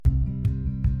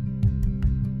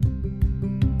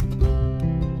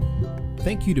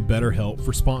Thank you to BetterHelp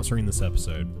for sponsoring this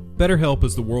episode. BetterHelp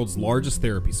is the world's largest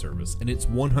therapy service, and it's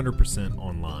 100%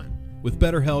 online. With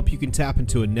BetterHelp, you can tap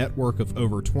into a network of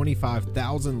over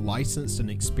 25,000 licensed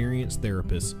and experienced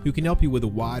therapists who can help you with a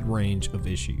wide range of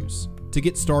issues. To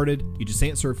get started, you just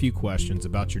answer a few questions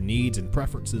about your needs and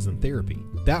preferences in therapy.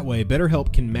 That way,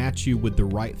 BetterHelp can match you with the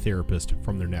right therapist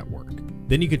from their network.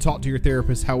 Then you can talk to your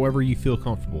therapist however you feel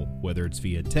comfortable, whether it's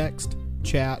via text,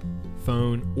 chat,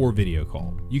 phone, or video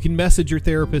call. You can message your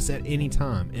therapist at any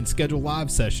time and schedule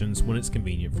live sessions when it's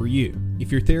convenient for you.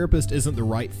 If your therapist isn't the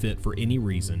right fit for any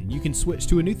reason, you can switch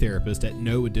to a new therapist at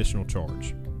no additional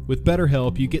charge. With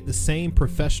BetterHelp, you get the same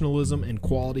professionalism and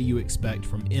quality you expect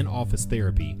from in-office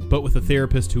therapy, but with a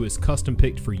therapist who is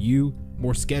custom-picked for you,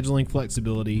 more scheduling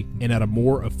flexibility, and at a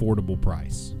more affordable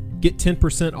price. Get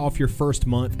 10% off your first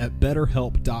month at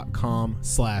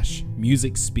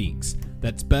betterhelp.com/musicspeaks.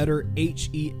 That's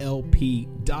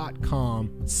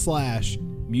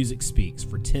betterhelp.com/musicspeaks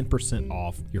for 10%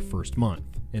 off your first month.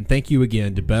 And thank you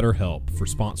again to BetterHelp for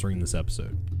sponsoring this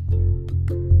episode.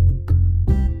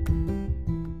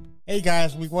 Hey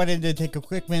guys, we wanted to take a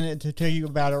quick minute to tell you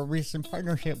about our recent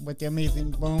partnership with the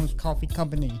amazing Bones Coffee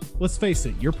Company. Let's face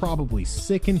it, you're probably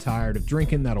sick and tired of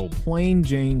drinking that old plain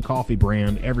Jane coffee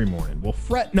brand every morning. Well,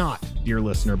 fret not, dear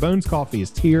listener. Bones Coffee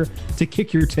is here to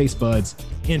kick your taste buds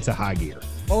into high gear.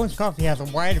 Bones Coffee has a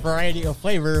wide variety of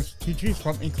flavors to choose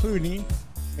from, including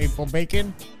maple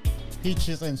bacon,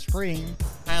 peaches and spring,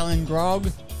 island grog,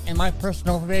 and my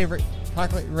personal favorite,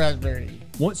 chocolate raspberry.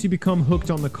 Once you become hooked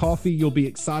on the coffee, you'll be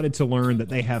excited to learn that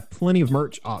they have plenty of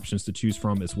merch options to choose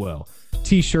from as well.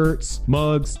 T-shirts,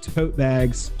 mugs, tote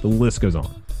bags, the list goes on.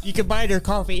 You can buy their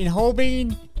coffee in whole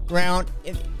bean, ground,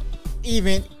 and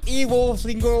even evil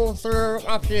single serve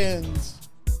options.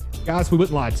 Guys, we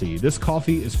wouldn't lie to you. This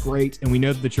coffee is great, and we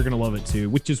know that you're going to love it too,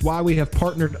 which is why we have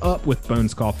partnered up with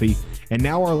Bones Coffee, and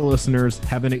now our listeners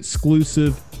have an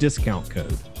exclusive discount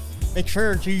code. Make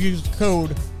sure to use the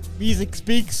code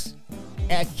MusicSpeaks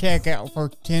at checkout for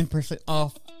 10%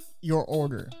 off your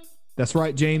order. That's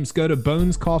right, James. Go to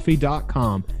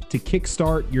bonescoffee.com to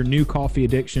kickstart your new coffee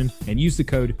addiction and use the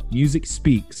code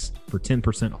MusicSpeaks for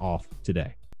 10% off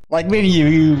today. Like many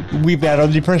of you, we've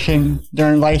battled depression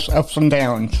during life's ups and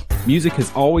downs. Music has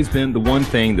always been the one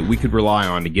thing that we could rely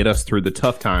on to get us through the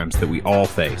tough times that we all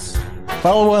face.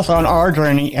 Follow us on our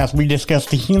journey as we discuss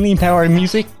the healing power of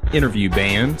music, Interview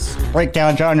bands, break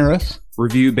down genres,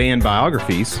 review band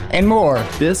biographies, and more.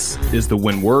 This is the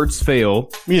When Words Fail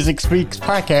Music Speaks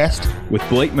podcast with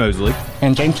Blake Mosley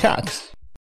and James Cox.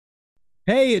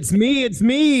 Hey, it's me,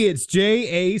 it's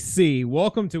JAC.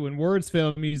 Welcome to When Words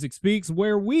Fail, Music Speaks,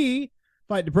 where we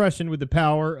fight depression with the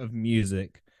power of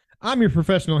music. I'm your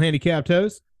professional handicapped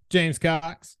host, James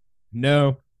Cox.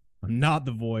 No, I'm not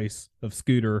the voice of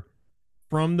Scooter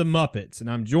from the Muppets,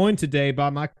 and I'm joined today by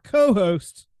my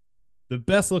co-host, the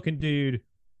best-looking dude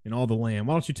in all the land.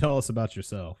 Why don't you tell us about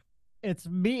yourself? It's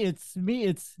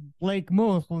Blake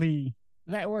Mosley.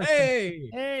 That works.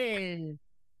 Hey.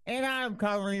 And I'm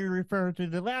commonly referred to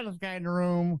the loudest guy in the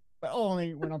room, but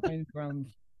only when I'm playing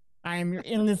drums. I am your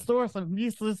endless source of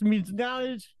useless music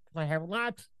knowledge, because I have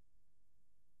lots.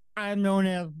 I'm known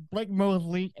as Blake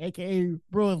Mosley, a.k.a.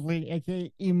 Brosley,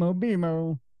 a.k.a. Emo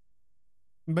Bemo.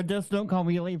 But just don't call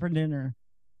me late for dinner.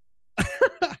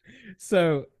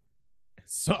 So,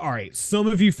 all right, some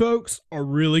of you folks are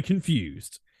really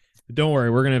confused. Don't worry,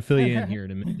 we're going to fill you in here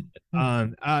in a minute.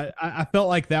 I felt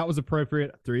like that was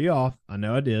appropriate. I threw you off. I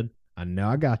know I did. I know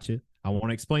I got you. I want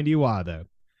to explain to you why, though.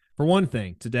 For one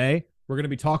thing, today we're going to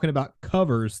be talking about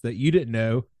covers that you didn't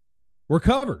know were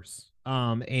covers.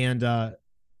 And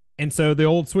so the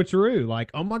old switcheroo, like,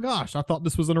 oh my gosh, I thought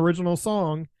this was an original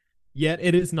song, yet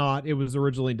it is not. It was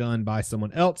originally done by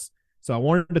someone else. So I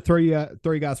wanted to throw you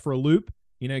guys for a loop.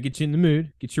 You know, get you in the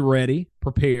mood, get you ready,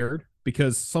 prepared,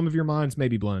 because some of your minds may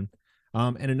be blown.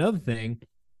 And another thing,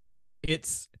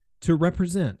 it's to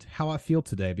represent how I feel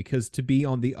today, because to be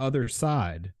on the other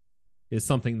side is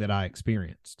something that I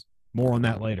experienced. More on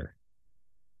that later.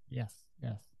 Yes.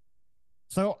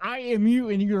 So I am you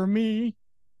and you're me.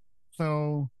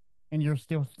 So, and you're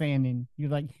still standing.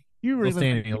 You're really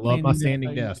standing. I love my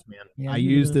standing desk, man. Yeah, I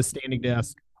use this standing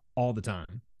desk all the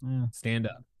time. Yeah. Stand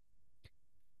up.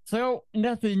 So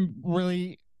nothing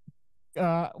really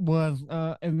was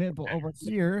eventful over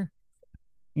here.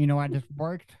 You know, I just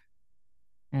worked,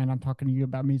 and I'm talking to you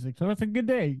about music. So it's a good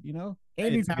day, you know?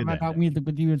 Anytime I talk music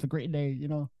with you, it's a great day, you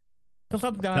know? Because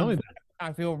sometimes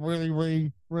I feel really,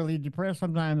 really, really depressed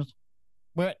sometimes.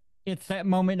 But it's that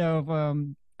moment of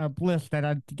bliss that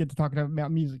I get to talk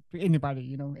about music to anybody,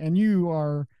 you know? And you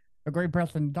are a great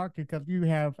person to talk to because you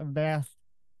have a vast,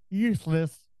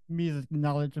 useless music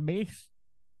knowledge base.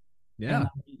 Yeah.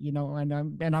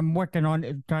 And I'm working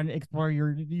on trying to explore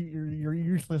your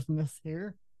uselessness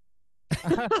here.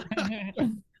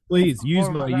 Please use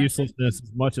my uselessness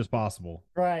as much as possible.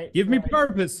 Right. Give me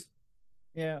purpose.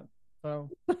 Yeah. So,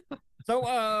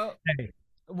 hey,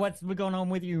 what's going on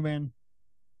with you, man?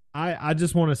 I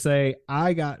just want to say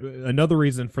I got another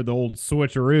reason for the old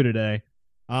switcheroo today.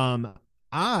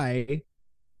 I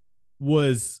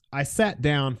sat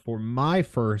down for my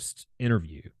first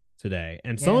interview today,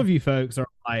 and some of you folks are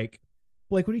like,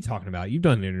 Blake, what are you talking about? You've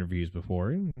done interviews before.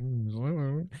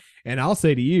 And I'll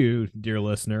say to you, dear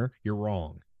listener, you're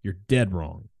wrong. You're dead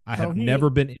wrong. I have never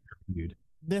been interviewed.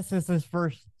 This is his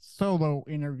first solo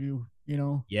interview,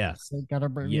 Yes.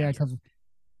 Yeah, because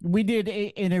we did an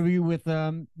interview with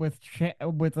I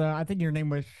think your name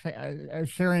was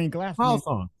Sharon Glassman. Smile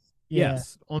Songs. Yeah.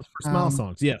 Yes, on for Smile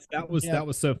Songs. Yes, that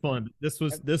was so fun.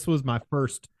 This was my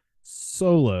first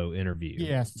solo interview.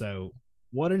 Yes. So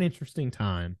what an interesting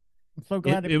time. I'm so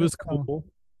glad it was cool.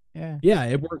 Yeah. Yeah,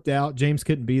 it worked out. James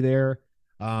couldn't be there,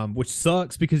 which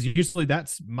sucks because usually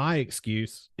that's my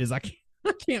excuse is I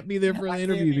can't be there for the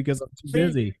interview because I'm too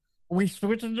busy. We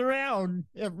switched it around.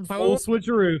 Full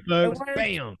switcheroo, folks.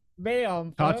 Bam.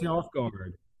 Caught you off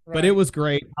guard. Right. But it was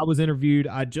great. I was interviewed.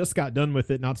 I just got done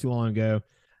with it not too long ago.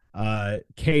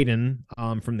 Caden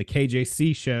from the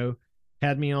KJC show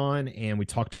had me on, and we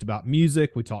talked about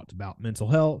music. We talked about mental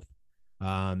health.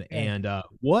 And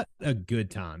what a good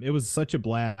time. It was such a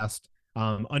blast.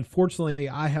 Unfortunately,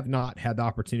 I have not had the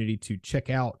opportunity to check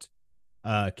out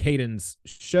Caden's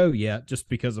show yet just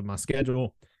because of my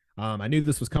schedule. I knew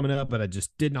this was coming up, but I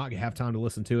just did not have time to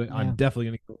listen to it. Yeah. I'm definitely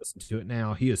going to go listen to it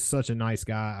now. He is such a nice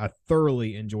guy. I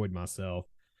thoroughly enjoyed myself.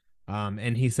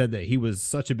 And he said that he was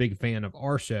such a big fan of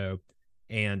our show,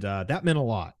 and that meant a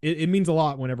lot. It means a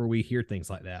lot whenever we hear things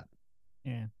like that.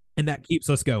 Yeah. And that keeps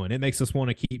us going. It makes us want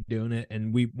to keep doing it.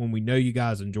 And when we know you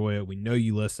guys enjoy it, we know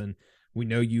you listen, we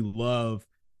know you love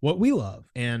what we love.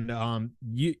 And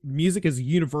music is a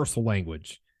universal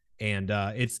language. And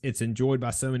it's enjoyed by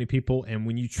so many people. And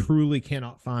when you truly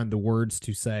cannot find the words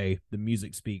to say, the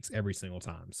music speaks every single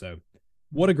time. So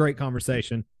what a great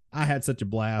conversation. I had such a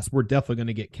blast. We're definitely going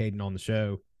to get Caden on the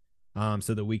show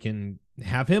so that we can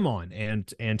have him on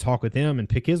and talk with him and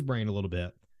pick his brain a little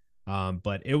bit.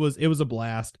 But it was a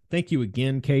blast. Thank you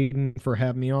again, Caden, for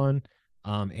having me on.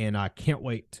 And I can't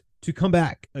wait to come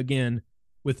back again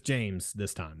with James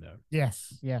this time, though.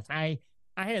 Yes. I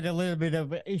had a little bit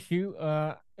of an issue,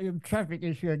 traffic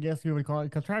issue, I guess you would call it,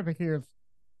 because traffic is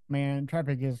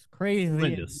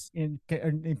crazy in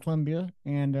Columbia,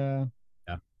 and so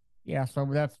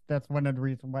that's one of the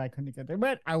reasons why I couldn't get there.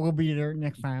 But I will be there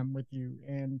next time with you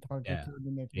and talk to you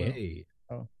the next week.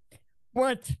 So,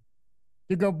 but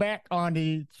to go back on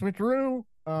the switcheroo,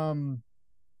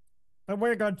 but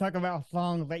we're going to talk about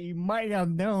songs that you might have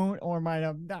known or might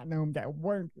have not known that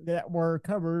were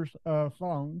covers of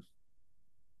songs.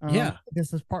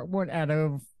 This is part one out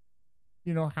of,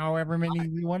 however many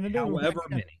we want to do. However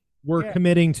many. We're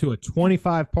committing to a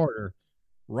 25-parter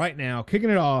right now,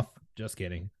 kicking it off. Just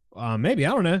kidding. Maybe,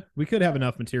 I don't know. We could have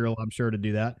enough material, I'm sure, to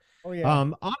do that. Oh, yeah.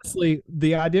 Honestly,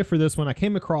 the idea for this one, I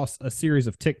came across a series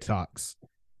of TikToks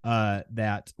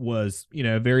that was,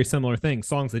 very similar things.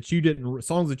 Songs that you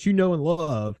know and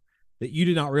love that you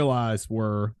did not realize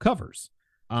were covers.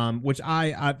 Which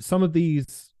I some of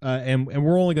these, and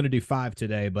we're only going to do 5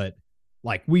 today, but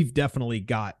like we've definitely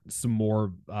got some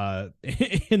more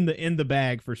in the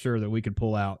bag for sure that we could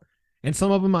pull out. And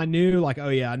some of them I knew, like, oh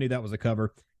yeah, I knew that was a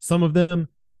cover. Some of them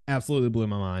absolutely blew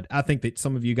my mind. I think that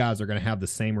some of you guys are going to have the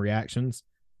same reactions,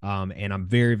 and I'm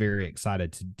very, very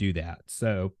excited to do that.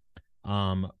 So,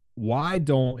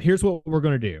 here's what we're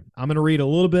going to do. I'm going to read a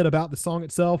little bit about the song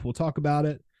itself. We'll talk about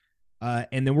it.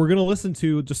 And then we're going to listen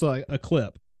to just like a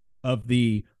clip of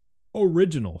the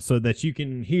original so that you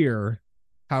can hear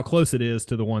how close it is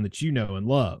to the one that you know and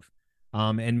love.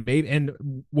 And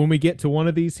when we get to one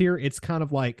of these here, it's kind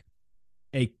of like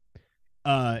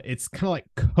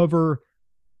cover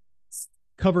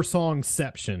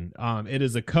songception. It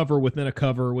is a cover within a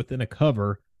cover within a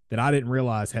cover that I didn't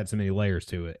realize had so many layers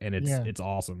to it. And it's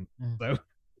awesome. So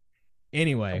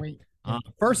anyway,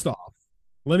 first off,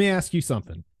 let me ask you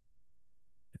something.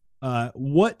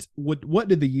 What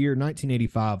did the year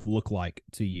 1985 look like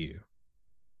to you?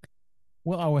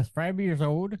 Well, I was 5 years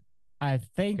old. I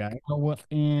think I was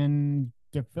in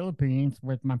the Philippines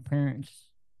with my parents.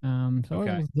 So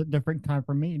it was a different time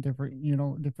for me, different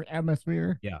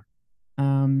atmosphere. Yeah.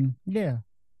 Yeah.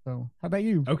 So how about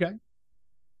you? Okay.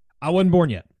 I wasn't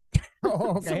born yet.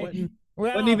 Oh, okay. So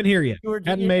wasn't even here yet.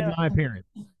 Hadn't made my appearance.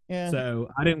 Yeah.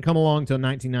 So I didn't come along till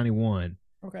 1991.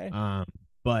 Okay.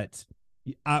 But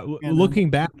Yeah, looking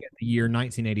back at the year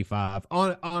 1985,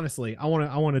 honestly, I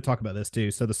want to talk about this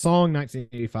too. So the song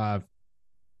 1985,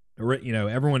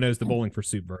 everyone knows the Bowling for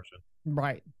Soup version,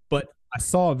 right. but I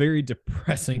saw a very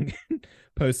depressing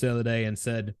post the other day and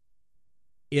said,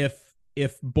 if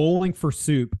Bowling for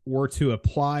Soup were to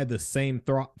apply the same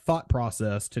thought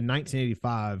process to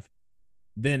 1985,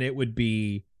 then it would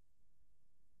be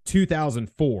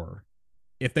 2004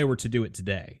 if they were to do it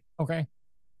today. Okay.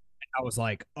 I was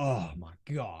like, oh my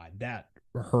God, that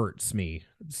hurts me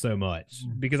so much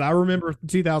because I remember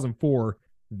 2004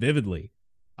 vividly.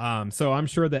 So I'm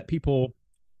sure that people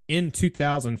in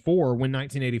 2004, when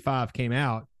 1985 came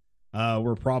out,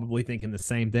 were probably thinking the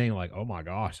same thing. Like, oh my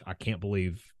gosh, I can't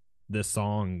believe this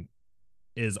song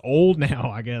is old now.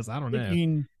 I guess I don't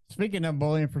know. Speaking of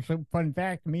Bowling for Soup, fun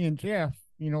fact: me and Jeff,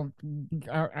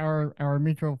 our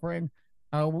mutual friend,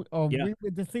 we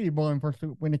went to see Bowling for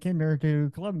Soup when they came here to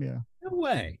Columbia. No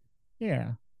way.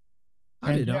 Yeah.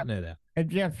 I did not know that. And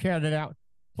Jeff shouted out,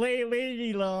 "Play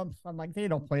Lady Lumps." I'm like, they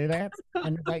don't play that.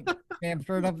 And like, damn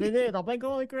sure enough, they did. I'm like,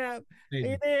 holy crap,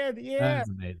 they did. Yeah. That's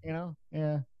amazing.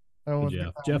 Yeah. So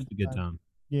Jeff's a good time.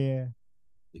 Yeah.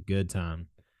 A good time.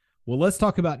 Well, let's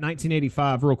talk about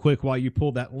 1985 real quick while you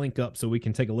pull that link up so we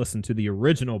can take a listen to the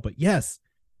original. But yes,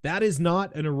 that is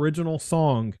not an original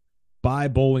song by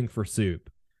Bowling for Soup.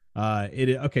 So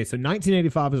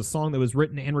 1985 is a song that was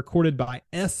written and recorded by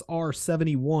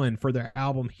SR71 for their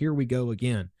album Here We Go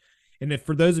Again. And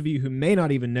for those of you who may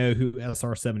not even know who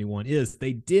SR71 is,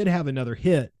 they did have another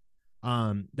hit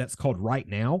that's called Right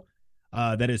Now.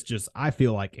 That is just, I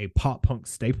feel like, a pop punk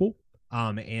staple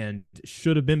and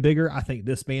should have been bigger. I think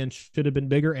this band should have been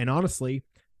bigger. And honestly,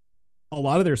 a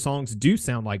lot of their songs do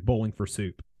sound like Bowling for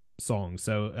Soup songs.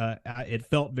 So it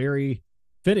felt very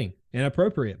fitting and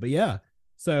appropriate. But yeah.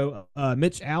 So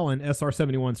Mitch Allen,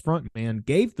 SR71's frontman,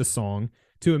 gave the song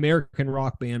to American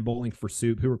rock band Bowling for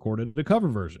Soup, who recorded the cover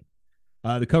version.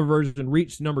 The cover version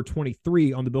reached number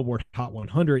 23 on the Billboard Hot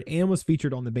 100 and was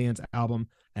featured on the band's album,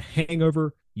 A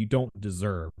Hangover You Don't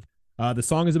Deserve. The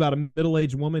song is about a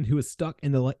middle-aged woman who is stuck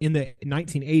in the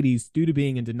 1980s due to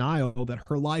being in denial that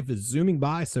her life is zooming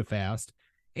by so fast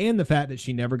and the fact that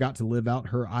she never got to live out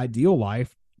her ideal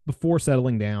life before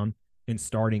settling down and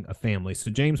starting a family. So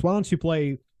James, why don't you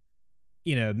play,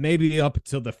 maybe up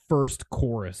to the first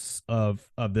chorus of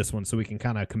this one so we can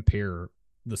kind of compare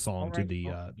the song to the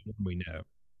one we know.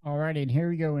 All right, and here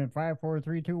we go in 5, 4,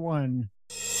 3, 2, 1.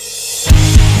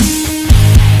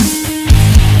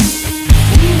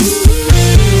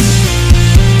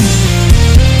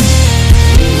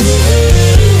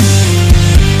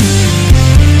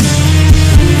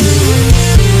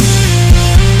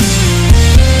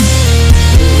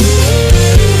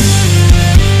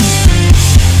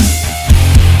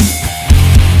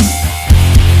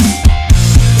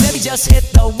 Just hit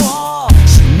the wall.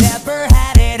 She never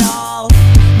had it all.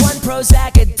 One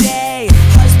Prozac a day.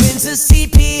 Husband's a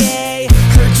CPA.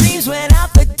 Her dreams went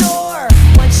out the door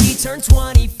when she turned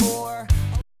 24.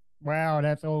 Wow,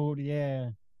 that's old.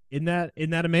 Yeah. Isn't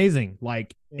that amazing?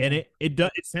 Like, yeah. And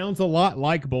it sounds a lot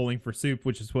like Bowling for Soup,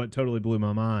 which is what totally blew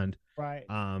my mind. Right.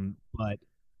 But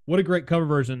what a great cover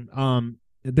version.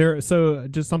 So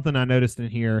just something I noticed in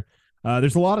here.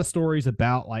 There's a lot of stories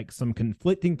about like some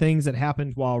conflicting things that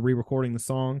happened while re-recording the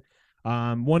song.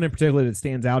 One in particular that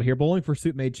stands out here: Bowling for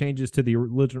Soup made changes to the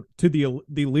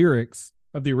lyrics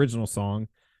of the original song.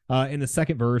 In the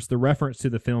second verse, the reference to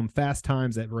the film Fast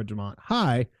Times at Ridgemont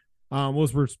High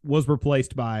was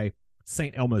replaced by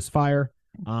St. Elmo's Fire.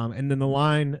 And then the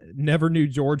line "Never knew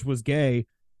George was gay.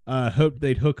 Hoped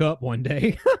they'd hook up one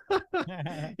day"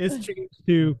 is changed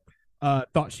to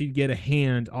 "thought she'd get a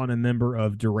hand on a member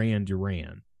of Duran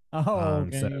Duran." Oh,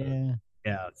 okay.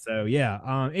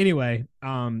 Anyway,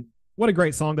 what a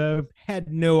great song though.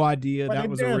 Had no idea that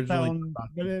was originally.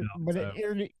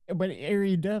 But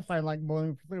it does sound like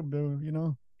Bowling for Soup,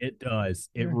 though. It does.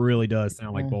 It really does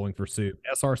sound like Bowling for Soup.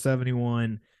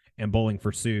 SR71 and Bowling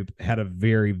for Soup had a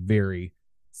very, very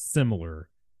similar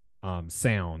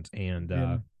sound.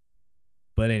 And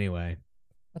but anyway,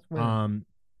 that's weird.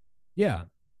 Yeah.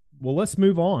 Well, let's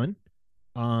move on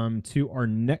to our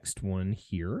next one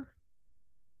here.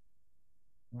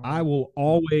 I Will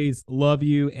Always Love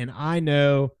You, and I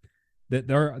know that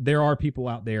there are people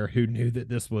out there who knew that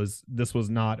this was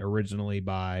not originally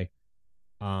by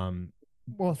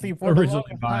Whitney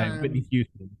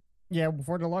Houston. Yeah,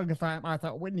 for the longest time I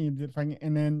thought Whitney did sing it,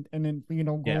 and then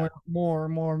going more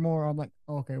and more, I'm like,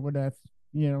 okay, well that's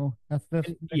this.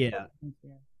 Yeah.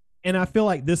 And I feel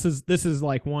like this is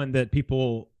like one that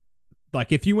people,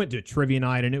 like, if you went to a trivia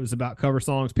night and it was about cover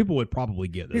songs, people would probably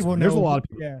get this one. There's a lot of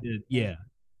people. Yeah.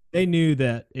 they knew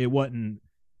that it wasn't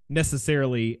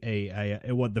necessarily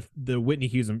it was the Whitney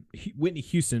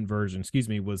Houston version, excuse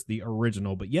me, was the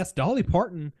original. But yes, Dolly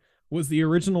Parton was the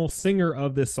original singer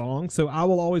of this song. So I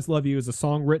Will Always Love You is a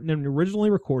song written and originally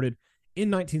recorded in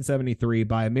 1973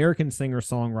 by American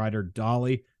singer-songwriter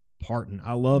Dolly Parton.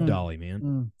 I love Dolly,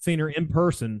 man. Seen her in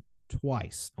person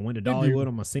twice. I went to Dollywood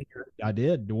on my senior. I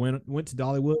did. Went to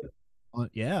Dollywood. On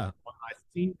my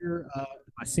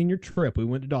senior trip. We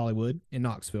went to Dollywood in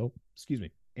Knoxville. Excuse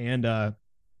me. And I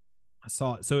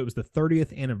saw it. So it was the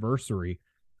 30th anniversary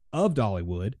of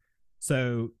Dollywood.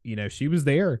 So, she was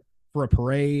there for a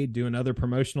parade, doing other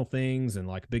promotional things and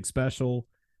like a big special.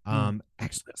 Actually, I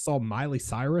saw Miley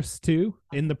Cyrus too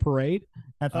in the parade.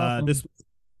 That's awesome.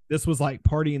 This was like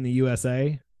Party in the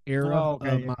USA era.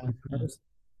 Okay, Miley Cyrus.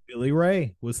 Billy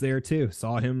Ray was there too.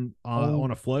 Saw him on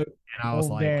a float, and I was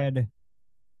like, Dad.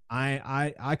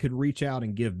 I could reach out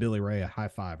and give Billy Ray a high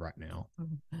five right now.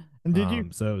 And did you?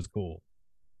 So it was cool.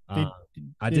 I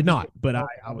did did not, you- but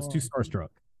I was too starstruck.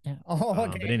 Oh,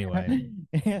 okay. But anyway.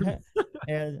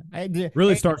 And I did,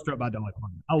 Really starstruck by Dolly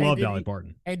Parton. I love Dolly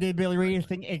Parton. I did Billy Ray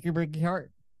sing "Achy Breaky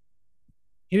Heart."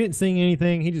 He didn't sing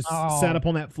anything. He just sat up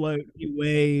on that float. He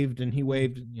waved, and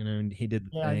and he did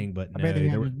the thing. But I no, bet he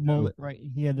had there was his mullet right.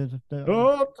 He had his.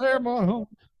 Oh, my home,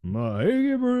 my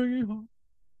achy breaky heart.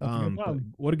 That's a good But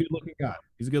song. what a good looking guy.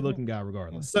 He's a good looking guy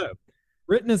regardless. So,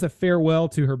 written as a farewell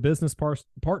to her business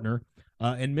partner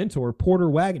and mentor, Porter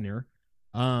Wagoner,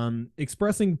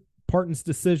 expressing Parton's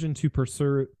decision to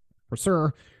pursue a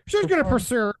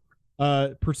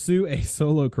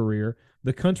solo career.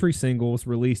 The country single was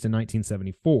released in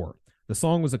 1974. The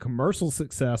song was a commercial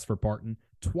success for Parton,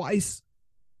 twice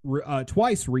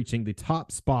reaching the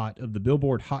top spot of the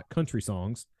Billboard Hot Country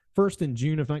Songs, first in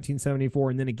June of 1974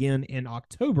 and then again in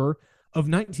October of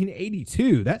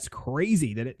 1982. That's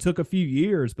crazy that it took a few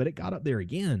years, but it got up there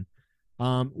again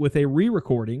with a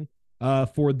re-recording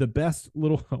for the best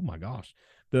little, oh my gosh,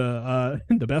 the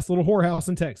best little whorehouse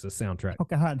in Texas soundtrack. Oh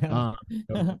God! No.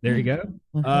 So there you go.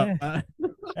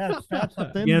 That's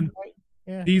something. Again,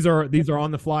 Yeah. these are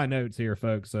on the fly notes here,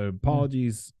 folks. So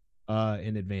apologies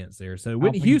in advance there. So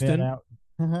Whitney I'll bleep that Houston, out.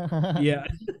 yeah,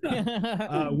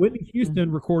 Whitney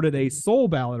Houston recorded a soul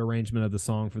ballad arrangement of the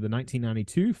song for the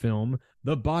 1992 film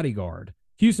The Bodyguard.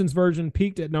 Houston's version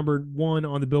peaked at number 1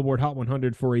 on the Billboard Hot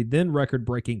 100 for a then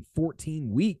record-breaking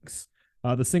 14 weeks.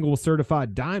 The single was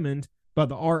certified diamond by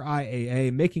the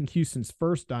RIAA, making it Houston's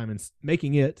first diamond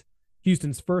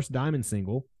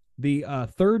single, the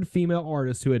third female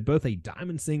artist who had both a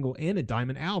diamond single and a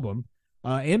diamond album,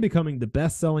 and becoming the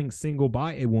best-selling single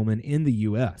by a woman in the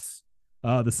U.S.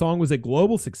 The song was a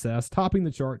global success, topping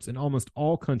the charts in almost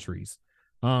all countries.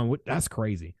 That's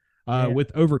crazy.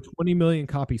 With over 20 million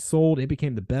copies sold, it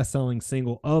became the best-selling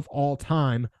single of all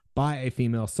time by a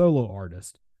female solo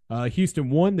artist. Houston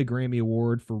won the Grammy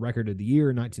Award for Record of the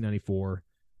Year in 1994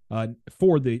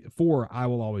 for I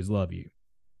Will Always Love You.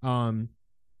 In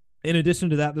addition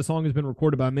to that, the song has been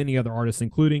recorded by many other artists,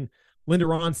 including Linda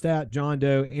Ronstadt, John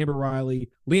Doe, Amber Riley,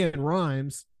 Leanne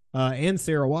Rimes, and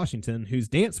Sarah Washington, whose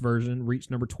dance version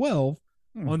reached number 12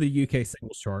 on the UK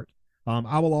singles chart.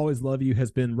 I Will Always Love You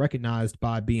has been recognized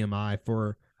by BMI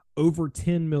for over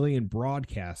 10 million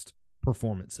broadcast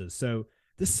performances. So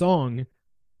this song,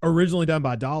 originally done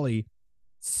by Dolly,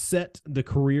 set the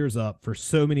careers up for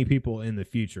so many people in the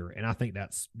future, and I think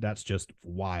that's just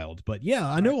wild. But yeah,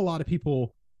 I know a lot of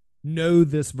people know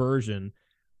this version,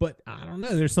 but I don't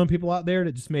know, there's some people out there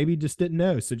that just didn't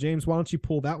know. So James, why don't you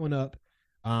pull that one up,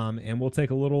 and we'll take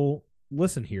a little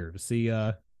listen here to see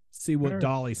what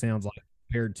Dolly sounds like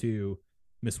compared to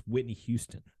Miss Whitney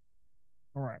Houston.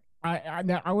 All right.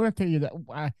 I will tell you that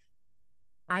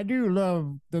I do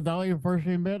love the Dolly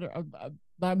version better.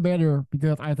 Not better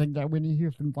because I think that Whitney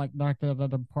Houston's like knocked it out of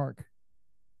the park.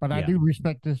 But I do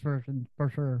respect this version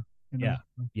for sure. You know?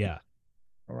 Yeah.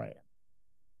 All right.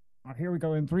 Here we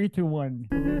go in 3, 2, 1.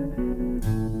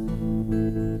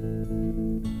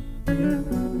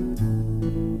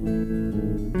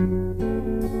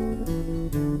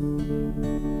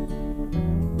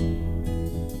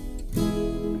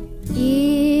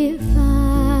 If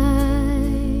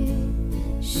I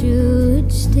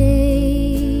should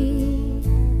stay,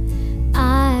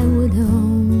 I would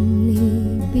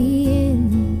only be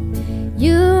in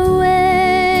your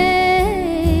way,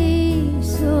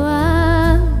 so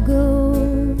I'll go.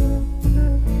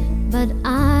 But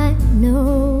I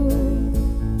know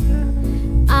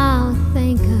I'll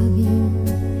think of you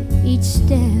each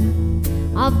step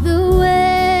of the way.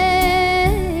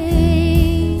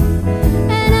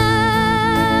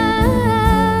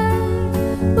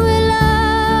 Will always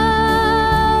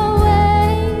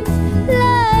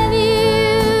love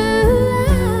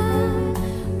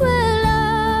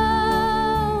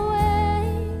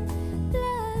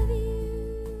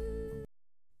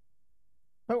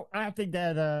I think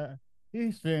that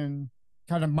Houston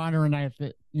kind of modernized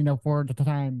it, for the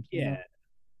times. Because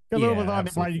it was on the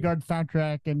absolutely. Bodyguard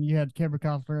soundtrack, and you had Kevin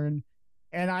Costner,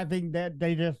 and I think that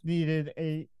they just needed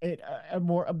a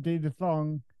more updated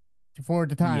song for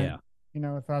the time.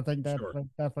 So I think Sure.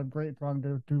 that's a great song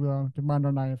to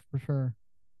modernize for sure.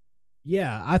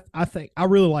 Yeah, I think I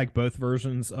really like both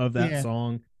versions of that Yeah.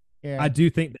 song. Yeah, I do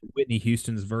think that Whitney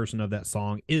Houston's version of that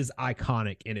song is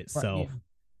iconic in Right, itself.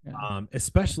 yeah.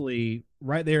 Especially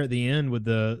right there at the end with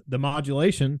the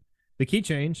modulation, the key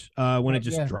change, when it Right,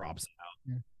 just yeah. drops out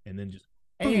Yeah. and then just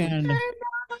And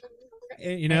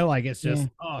like it's just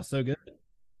Yeah. so good.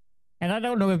 And I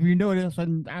don't know if you know this,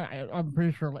 and I'm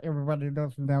pretty sure everybody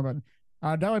knows this now,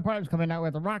 but Dolly Parton's coming out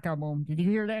with a rock album. Did you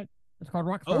hear that? It's called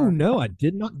Rockstar. Oh no, I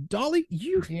did not. Dolly,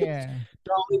 Yeah,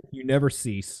 Dolly, you never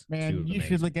cease man, to you amaze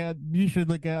should me.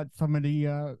 look at some of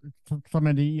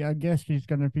the guests she's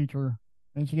gonna feature,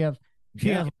 and she has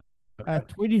Yeah. Okay.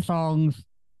 20 songs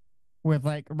with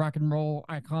like rock and roll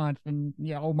icons, and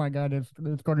yeah, oh my god, it's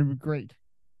going to be great.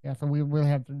 Yeah, so we will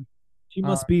have to. She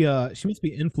must be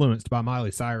influenced by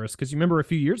Miley Cyrus, because you remember a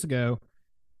few years ago, Oh,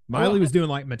 Miley was doing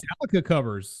like Metallica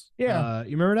covers. Yeah.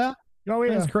 You remember that? Oh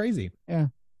yeah, That's crazy. yeah.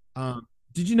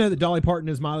 Did you know that Dolly Parton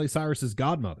is Miley Cyrus's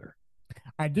godmother?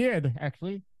 I did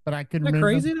actually, but I couldn't Isn't that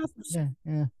remember. crazy? That's,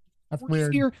 Yeah. That's we're just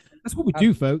weird. here. That's what we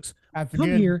do, folks. That's Come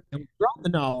good. here and drop the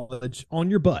knowledge on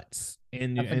your butts,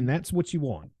 and That's a- and that's what you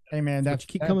want. Hey man, That's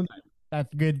what you keep coming back.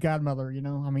 that's good godmother.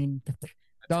 I mean,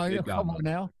 Dolly, good come on godmother.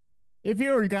 now. If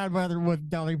your godmother was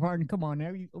Dolly Parton, come on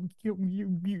now. You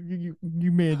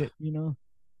made it.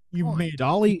 You made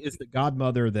Dolly is the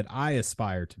godmother that I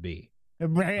aspire to be. it.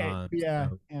 Right?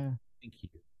 So Yeah.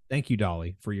 thank you,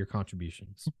 Dolly, for your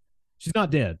contributions. She's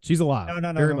not dead. She's alive.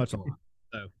 No, Very no. much alive.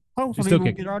 So Hopefully, still we'll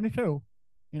kicking. get her on the show.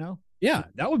 yeah,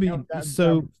 that would be That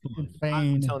so would be fun. I'm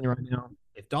insane. telling you right now,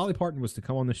 if Dolly Parton was to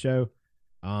come on the show,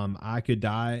 I could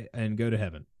die and go to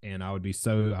heaven, and it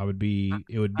would be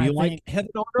I like think- heaven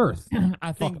on earth.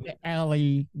 I think that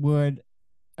Allie would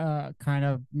kind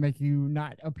of make you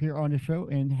not appear on the show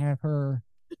and have her,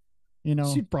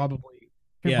 She'd probably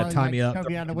she'd probably, tie like, me up, shove throw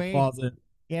you me out in of the way. closet,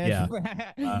 Yeah.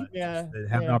 yeah, Yeah.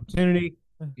 have an opportunity,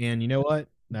 and you know what?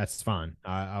 That's fine.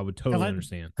 I would totally I-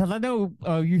 understand. Because I know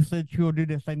you said she will do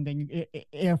the same thing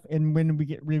if and when we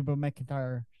get Reba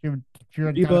McEntire. She would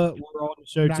Reba, we're on the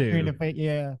show not too.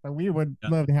 yeah. So we would Yeah.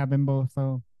 love to have them both.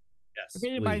 So Yes, if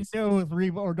anybody please. knows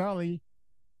Reba or Dolly,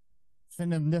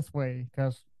 send them this way.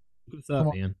 Because Hook us Come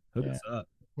up, on. man. Hook Yeah. us up.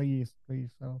 please.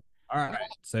 So All right.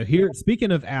 So here,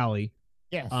 speaking of Allie,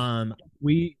 yes.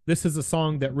 this is a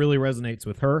song that really resonates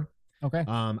with her. Okay.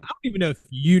 I don't even know if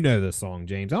you know this song,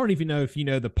 James. I don't even know if you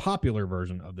know the popular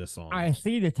version of this song. I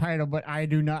see the title, but I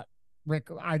do not.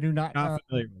 I do not. Not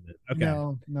familiar with it.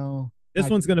 Okay. No. This I-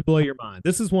 one's going to blow your mind.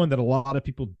 This is one that a lot of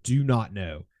people do not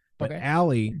know. But Okay.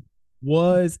 Allie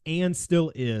was and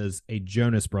still is a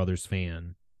Jonas Brothers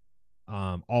fan,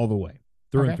 all the way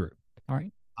through Okay. and through. All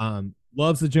right.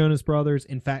 Loves the Jonas Brothers.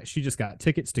 In fact, she just got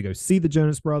tickets to go see the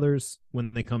Jonas Brothers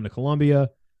when they come to Columbia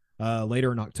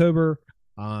later in October.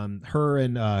 Her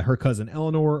and her cousin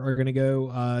Eleanor are going to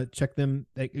go check them.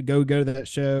 They go to that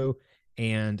show,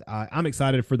 and I'm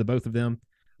excited for the both of them.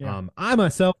 Yeah. I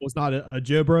myself was not a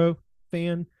Joe Bro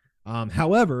fan.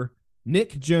 However,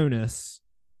 Nick Jonas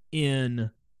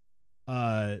in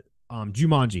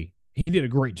Jumanji, he did a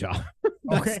great job.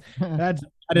 Okay.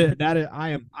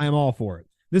 I am all for it.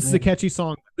 This is a Yeah. catchy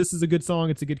song. This is a good song.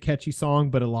 It's a good catchy song,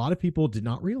 but a lot of people did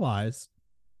not realize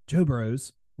Joe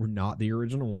Bros were not the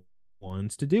original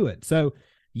ones to do it. So,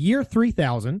 Year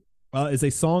 3000 is a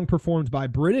song performed by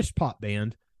British pop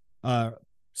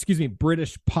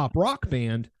rock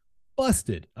band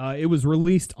Busted. It was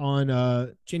released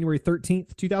on January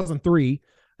 13th, 2003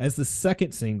 as the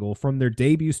second single from their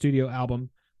debut studio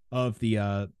album of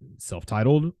the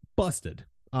self-titled Busted.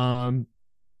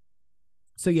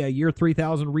 So yeah, Year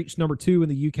 3000 reached number 2 in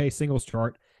the UK singles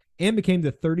chart and became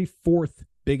the 34th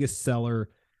biggest seller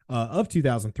of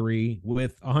 2003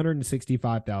 with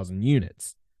 165,000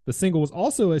 units. The single was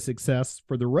also a success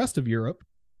for the rest of Europe.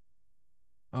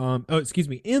 In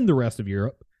the rest of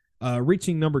Europe,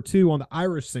 reaching number 2 on the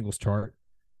Irish singles chart,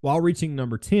 while reaching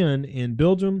number 10 in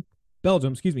Belgium,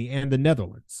 and the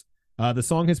Netherlands. The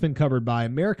song has been covered by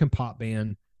American pop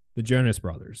band the Jonas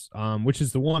Brothers, which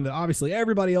is the one that obviously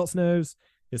everybody else knows,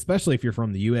 especially if you're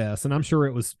from the U.S. And I'm sure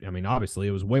obviously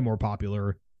it was way more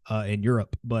popular in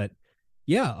Europe. But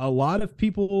yeah, a lot of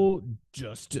people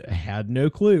just had no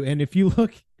clue. And if you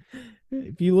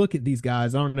look at these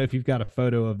guys, I don't know if you've got a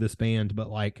photo of this band, but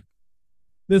like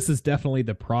this is definitely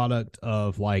the product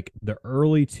of like the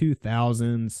early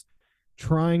 2000s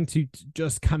trying to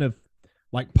just kind of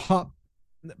like pop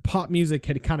music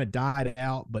had kind of died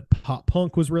out, but pop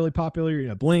punk was really popular. You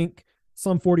know, Blink,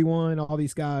 Sum 41, all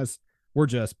these guys were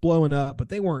just blowing up, but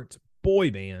they weren't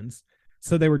boy bands.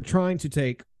 So they were trying to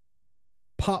take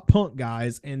pop punk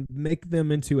guys and make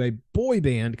them into a boy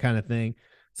band kind of thing.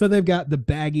 So they've got the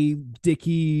baggy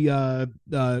dicky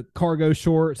cargo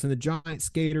shorts and the giant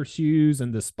skater shoes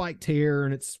and the spiked hair,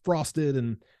 and it's frosted,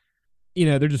 and you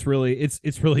know, they're just really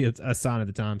it's really a sign of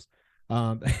the times.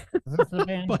 Is this the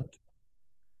band? But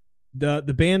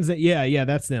the bands that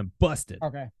that's them. Busted.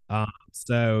 Okay.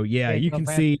 So yeah, Okay, you so can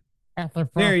that's see After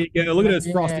there you go. Look at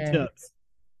those frosted Yeah. tips.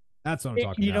 That's what I'm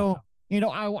talking You about.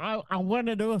 know, I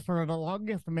wanted to do this for the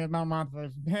longest, and my mom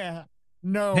says, "Yeah,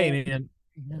 no." Hey man,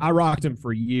 I rocked them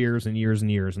for years and years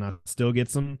and years, and I still get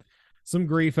some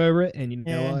grief over it. And you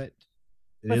know Yeah. what? It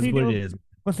But is see, what there it was- is.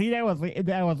 But see, that was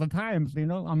the times, you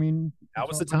know. I mean, That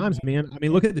was the times, man. I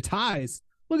mean, look at the ties.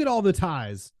 Look at all the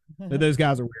ties that those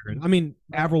guys are wearing. I mean,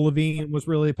 Avril Lavigne was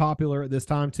really popular at this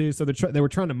time too, so they were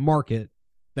trying to market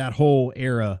that whole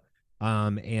era.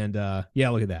 Yeah,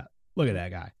 look at that. Look at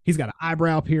that guy. He's got an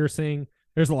eyebrow piercing.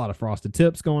 There's a lot of frosted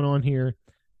tips going on here.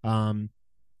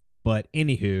 But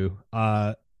anywho,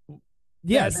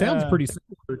 yeah, it sounds pretty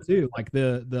similar too. Like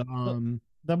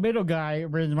the middle guy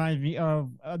reminds me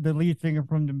of the lead singer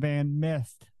from the band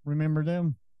Mist. Remember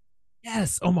them?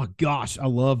 yes. Oh my gosh, I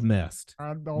love Mist.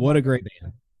 What a great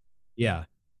band. Yeah,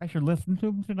 I should listen to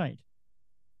them tonight.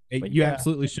 But you yeah.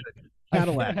 absolutely should.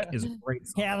 Cadillac is a great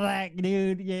song. Cadillac,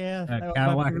 dude. Yeah. that was my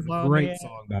Cadillac favorite is a song, great yeah.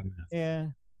 song by Mist. Yeah.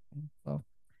 So,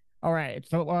 all right.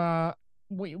 So,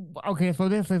 okay. So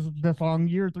this is the song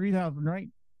Year 3000, right?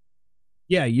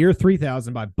 Yeah, Year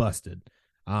 3000 by Busted.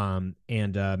 And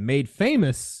made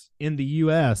famous in the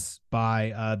US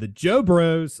by the Joe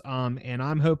Bros. And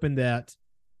I'm hoping that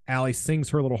Allie sings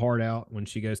her little heart out when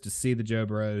she goes to see the Joe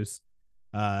Bros.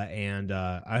 And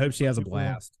I hope she has a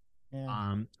blast.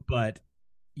 Yeah. But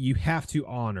you have to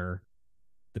honor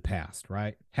the past,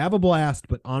 right? Have a blast,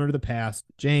 but honor the past.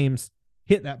 James,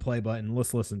 hit that play button.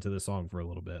 Let's listen to the song for a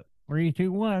little bit. 3,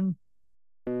 2, 1.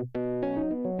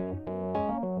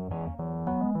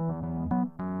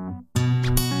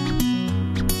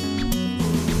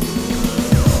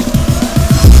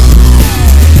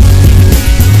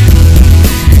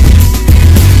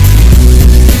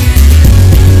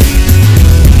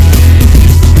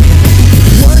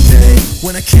 One day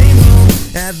when I came home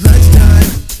at lunchtime,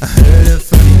 I heard a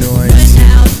funny noise. Went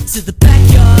out to the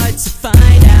backyard to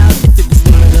find out if it was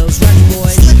one of those running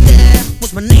boys. But there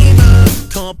was my neighbor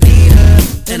called Peter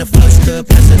and a flush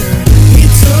capacitor. He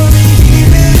told me he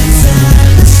lived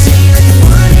inside the scene and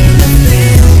wanted to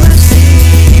feel what I've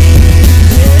seen.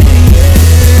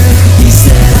 He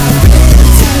said I've been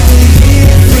to the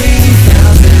year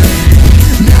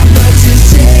 3000. Not much has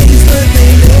changed, but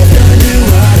they lived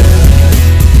underwater.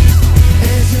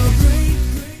 As your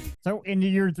great So in the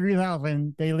year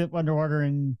 3000, they lived underwater,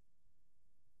 and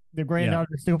the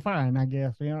granddaughter's still fine, I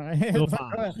guess. You know, Still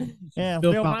fine. yeah,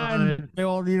 Still still fine. fine.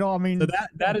 Still, you know, I mean, So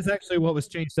that is actually what was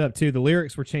changed up too. The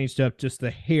lyrics were changed up. Just the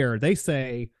hair they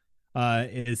say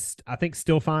is I think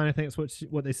still fine. I think it's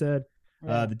what they said.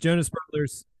 yeah. The Jonas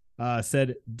Brothers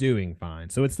said doing fine.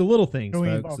 So it's the little things,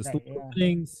 Doing- folks. It's okay, the little yeah.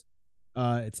 things.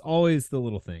 It's always the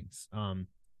little things.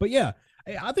 But yeah,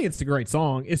 I think it's a great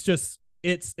song.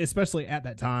 It's especially at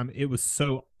that time, it was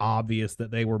so obvious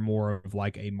that they were more of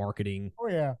like a marketing Oh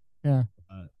yeah.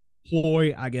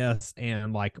 ploy, I guess,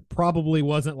 and like probably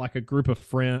wasn't like a group of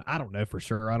friends. I don't know for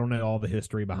sure. I don't know all the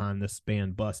history behind this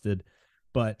band Busted,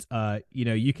 but you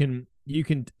know, you can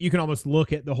almost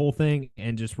look at the whole thing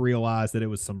and just realize that it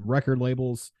was some record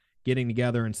labels getting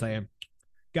together and saying,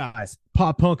 guys,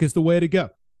 pop punk is the way to go.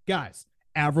 Guys,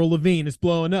 Avril Lavigne is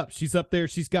blowing up. She's up there.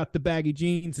 She's got the baggy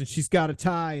jeans and she's got a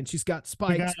tie and she's got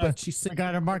spikes, gotta- but she's We singing.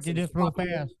 gotta market this real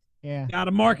fast. Yeah.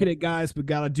 Gotta market it, guys. We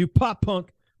gotta do pop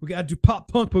punk. We gotta do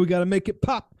pop punk, but we gotta make it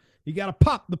pop. You gotta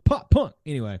pop the pop punk.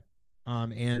 Anyway,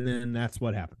 and then that's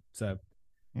what happened. So,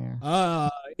 Yeah.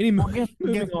 anymore.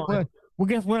 Well,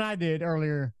 guess what I did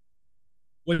earlier?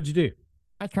 What did you do?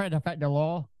 I tried to fight the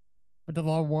law, but the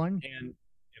law won. And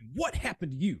what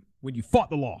happened to you when you fought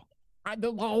the law?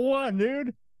 The law won, dude.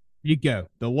 There you go.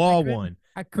 The law couldn't- won.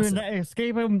 I couldn't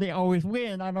escape them. They always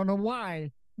win. I don't know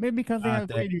why. Maybe because they have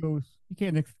they- radios. You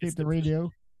can't escape the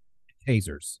radio.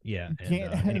 Tasers. Yeah. You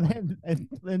and, can't.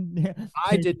 anyway.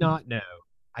 I did not know.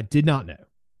 I did not know.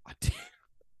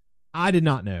 I did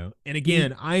not know. And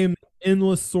again, I am an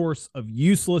endless source of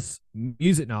useless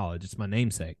music knowledge. It's my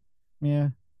namesake. Yeah.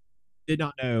 Did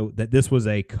not know that this was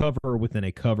a cover within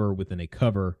a cover within a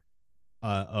cover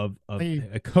of Hey.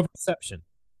 a coverception.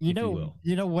 You if you know, will.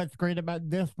 you know what's great about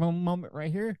this moment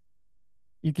right here?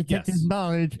 You can take this Yes.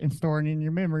 knowledge and store it in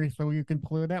your memory, so you can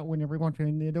pull it out whenever you want to,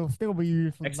 and it'll still be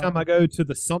useful. Next time I go to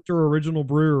the Sumter Original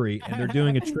Brewery and they're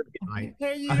doing a trivia night,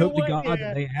 Hey, you I know hope to what? God Yeah.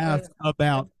 that they ask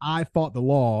about I Fought the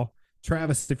Law.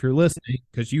 Travis, if you're listening,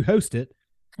 because you host it,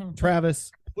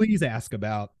 Travis, please ask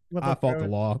about What's I up, Fought the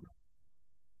Travis? Law.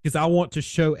 Because I want to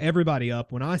show everybody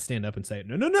up when I stand up and say,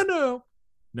 no, no, no, no,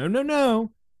 no, no,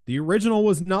 no. The original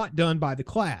was not done by The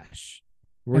Clash.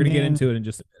 We're going to get into it in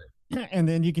just a minute. And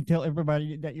then you can tell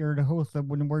everybody that you're the host of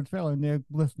When the Words Fell, and they'll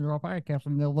listen to our podcast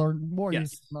and they'll learn more.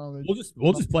 Yes. Knowledge.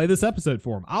 We'll just play this episode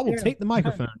for him. I will Yeah. take the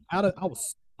microphone out of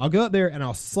I'll go up there and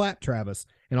I'll slap Travis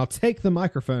and I'll take the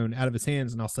microphone out of his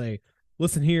hands and I'll say,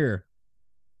 listen here,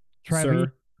 Travis.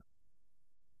 sir,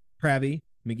 Travie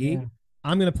McGee. Yeah.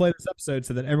 I'm going to play this episode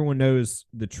so that everyone knows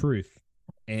the truth.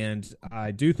 And I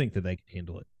do think that they can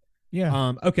handle it.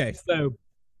 Yeah. Okay, so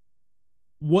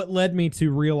what led me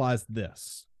to realize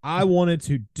this? I wanted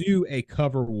to do a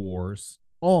cover wars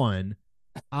on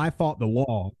I Fought the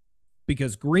Law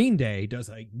because Green Day does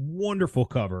a wonderful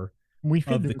cover We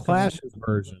should of do the it. Clash's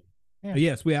version. Yeah.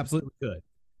 Yes, we absolutely could.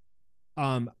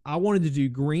 I wanted to do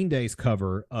Green Day's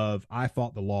cover of I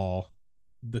Fought the Law,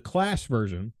 the Clash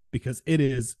version, because it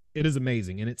is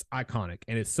amazing and it's iconic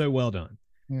and it's so well done.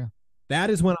 Yeah. That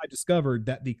is when I discovered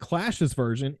that the Clash's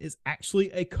version is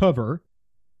actually a cover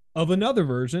of another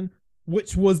version,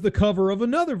 which was the cover of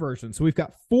another version. So we've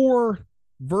got 4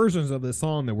 versions of this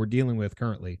song that we're dealing with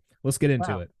currently. Let's get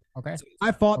into it. Okay. So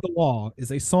I Fought the Law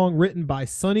is a song written by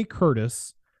Sonny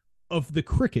Curtis of the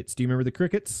Crickets. Do you remember the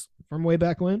Crickets from way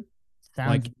back when? Sounds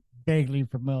like- vaguely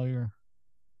familiar.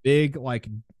 Big like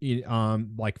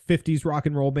 50s rock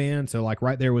and roll band. So like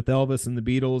right there with Elvis and the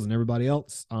Beatles and everybody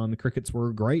else. The Crickets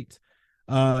were great.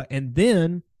 And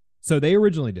then so they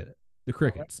originally did it. The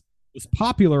Crickets was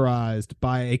popularized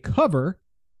by a cover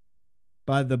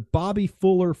by the Bobby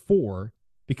Fuller 4,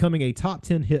 becoming a top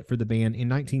 10 hit for the band in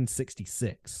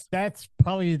 1966. That's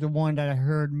probably the one that I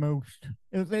heard most.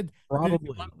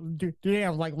 Probably. Do they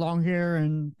have like long hair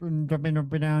and jumping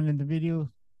up and down in the video?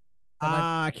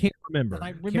 I can't remember.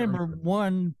 I Can't remember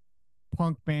one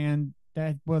punk band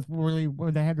that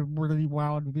they had a really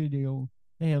wild video.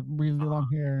 They had really long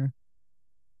hair.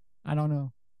 I don't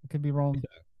know. I could be wrong.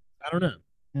 I don't know.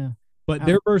 Yeah. But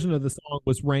their version of the song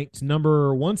was ranked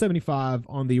number 175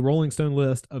 on the Rolling Stone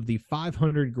list of the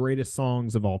 500 greatest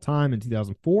songs of all time in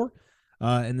 2004.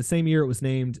 In the same year, it was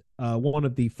named one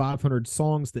of the 500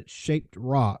 songs that shaped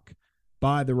rock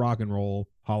by the Rock and Roll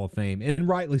Hall of Fame. And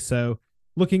rightly so.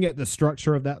 Looking at the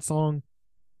structure of that song,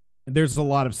 there's a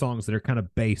lot of songs that are kind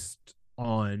of based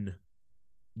on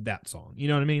that song. You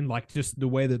know what I mean? Like just the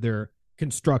way that they're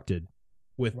constructed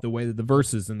with the way that the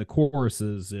verses and the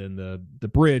choruses and the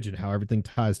bridge and how everything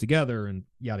ties together and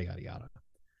yada, yada, yada.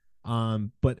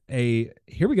 But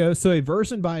here we go. So a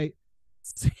version by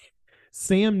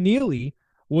Sam Neely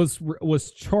was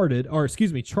charted in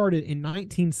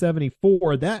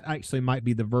 1974. That actually might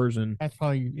be the version. That's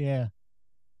probably, yeah.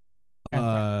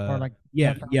 That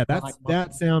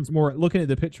sounds more. Looking at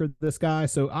the picture of this guy,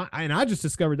 so I just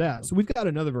discovered that. So we've got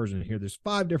another version here. There's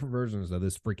 5 different versions of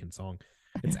this freaking song.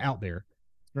 It's out there.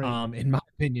 In my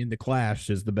opinion, the Clash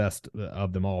is the best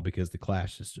of them all because the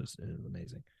Clash is just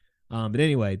amazing. But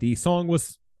anyway, the song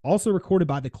was also recorded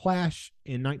by the Clash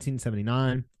in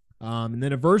 1979, and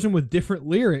then a version with different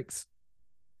lyrics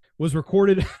was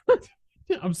recorded.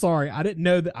 I'm sorry, I didn't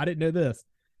know this.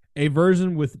 A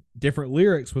version with different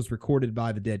lyrics was recorded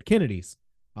by the Dead Kennedys,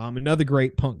 another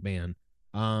great punk band,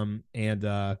 and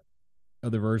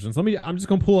other versions. I'm just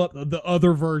gonna pull up the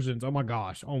other versions. Oh my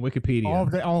gosh, on Wikipedia,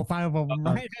 all 5 of them,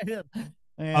 right?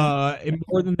 And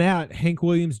more than that, Hank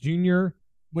Williams Jr.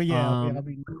 Well,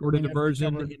 recorded a version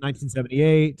in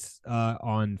 1978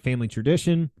 on Family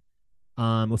Tradition.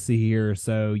 Let's see here.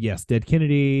 So yes, Dead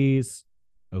Kennedys.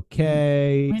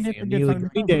 Okay, Sam Neely,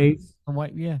 Green Day's.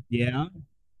 Yeah.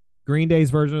 Green Day's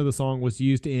version of the song was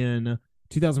used in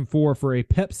 2004 for a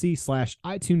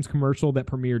Pepsi/iTunes commercial that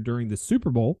premiered during the Super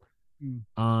Bowl.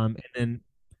 And then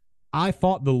I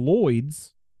Fought the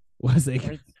Lloyds was a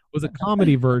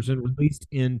comedy version released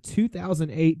in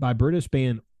 2008 by British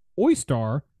band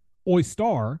Oystar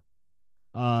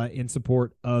in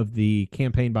support of the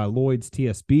campaign by Lloyd's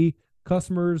TSB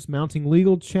customers mounting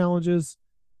legal challenges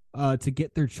to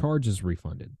get their charges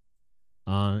refunded.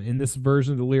 In this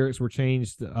version, the lyrics were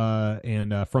changed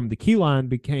and from the key line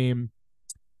became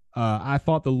I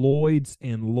Fought the Lloyds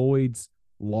and Lloyds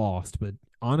lost. But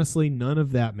honestly, none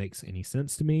of that makes any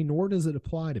sense to me, nor does it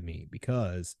apply to me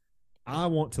because I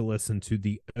want to listen to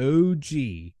the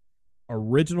OG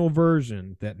original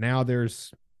version that now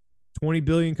there's 20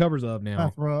 billion covers of now.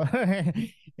 That's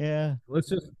right. Yeah. Let's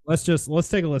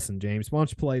take a listen, James. Why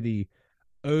don't you play the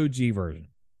OG version?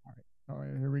 All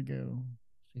right, here we go.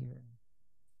 See here.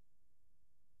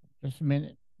 Just a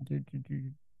minute.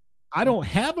 I don't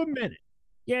have a minute.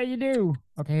 Yeah, you do.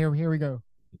 Okay, here we go.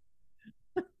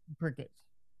 Crickets.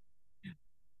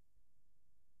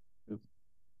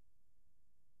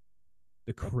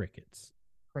 The crickets.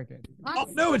 Cricket. Oh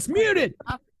no, it's muted.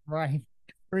 Right. Here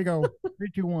we go. 3,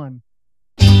 2, 1.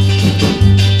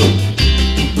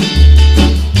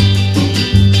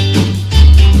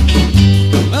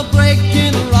 Well,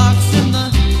 breaking rocks in the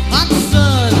hot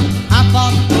sun. I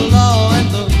fought the law and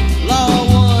the law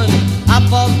won. I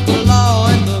fought the law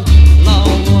and the law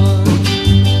won.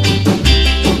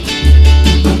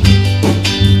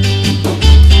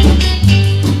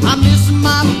 I miss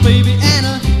my baby and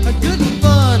a good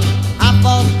fun. I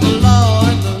fought the law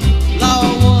and the law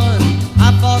won.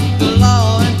 I fought the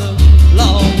law and the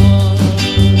law won.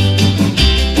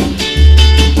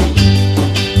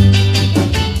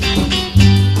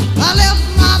 I left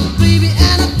my baby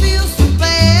and I feel so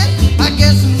bad. I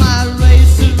guess my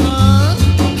race is run.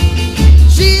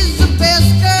 She's the best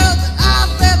girl that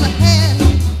I've ever had.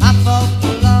 I fought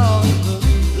the law,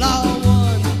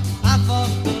 won. I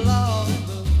fought the law,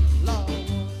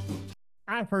 won.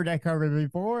 I've heard that cover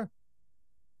before.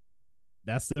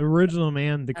 That's the original,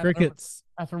 man. The crickets.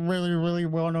 That's a really, really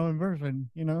well-known version,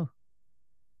 you know?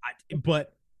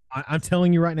 But I'm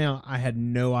telling you right now, I had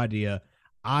no idea.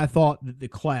 I thought that the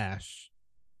Clash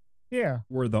Yeah.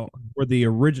 were the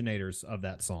originators of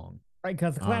that song. Right,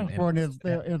 because the Clash and one is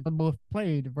the most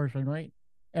played version, right?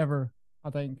 Ever,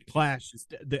 I think. Clash is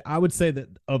I would say that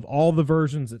of all the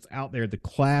versions that's out there, the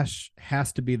Clash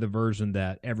has to be the version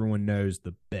that everyone knows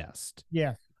the best.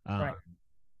 Yeah.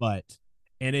 Right.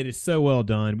 And it is so well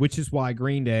done, which is why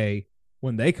Green Day,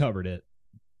 when they covered it,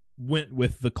 went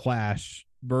with the Clash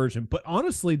version. But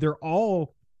honestly, they're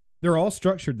all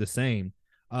structured the same.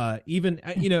 Even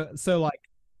so like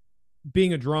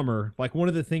being a drummer, like one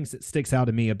of the things that sticks out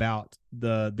to me about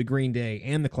the Green Day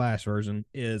and the Clash version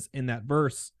is in that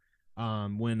verse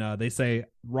when they say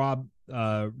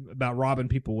about robbing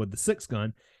people with the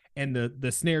 6-gun, and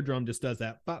the snare drum just does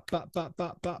that bop bop bop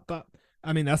bop bop bop.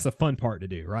 I mean, that's a fun part to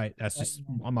do, right? That's just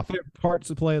one of my favorite parts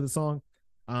to play of the song.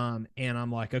 And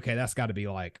I'm like, okay, that's got to be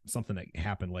like something that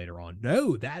happened later on.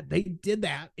 No, that they did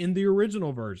that in the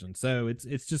original version. So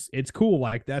it's cool.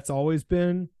 Like that's always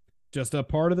been just a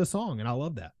part of the song, and I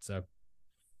love that. So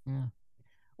yeah.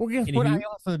 Well, guess what I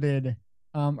also did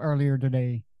earlier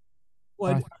today.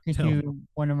 I was talking to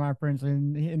one of my friends,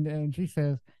 and she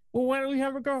says, "Well, why don't we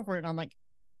have a girlfriend?" I'm like,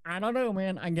 "I don't know,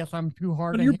 man. I guess I'm too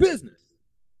hard." None of your business.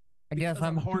 I guess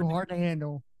I'm too hard to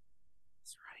handle.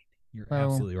 That's right. You're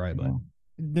absolutely right, bud.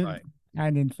 Right. I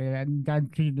didn't say that.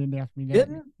 She didn't ask me that.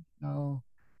 Didn't? No.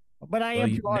 But I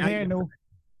am too hard to handle.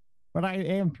 But I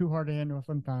am too hard to handle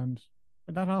sometimes.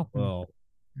 But not often.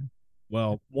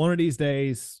 Well, one of these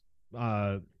days,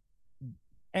 and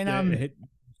it's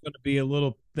going to be a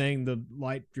little thing to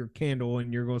light your candle,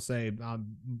 and you're going to say,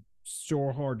 "I'm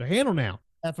sure hard to handle now."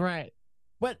 That's right.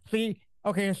 But see,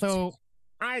 okay, so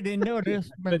I didn't know this,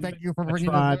 but thank you for bringing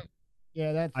it up.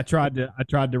 Yeah, I tried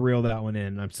to reel that one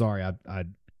in. I'm sorry. I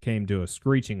came to a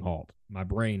screeching halt. My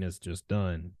brain is just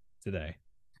done today.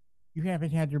 You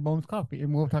haven't had your Bones coffee,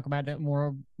 and we'll talk about that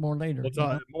more later. We'll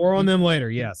talk more on them later.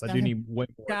 Yes, I do need way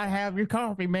more. Gotta have your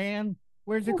coffee, man.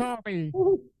 Where's your coffee?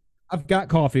 I've got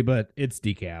coffee, but it's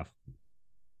decaf.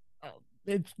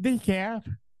 It's decaf.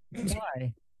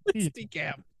 Why? It's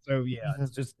decaf. So yeah,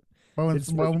 it's just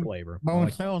Bones flavor.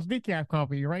 Bones sells decaf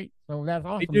coffee, right? So that's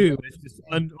awesome. They do. It's just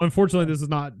unfortunately this is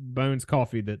not Bones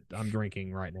coffee that I'm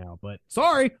drinking right now. But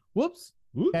sorry, whoops.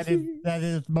 That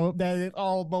is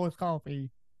all Bones coffee.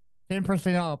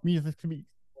 10% off. Music Speaks.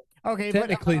 Okay,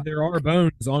 technically there are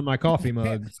bones on my coffee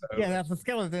mug. So. Yeah, that's a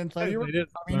skeleton. So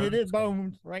it is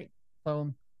bones, right?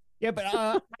 So yeah, but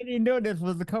I didn't know this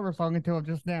was the cover song until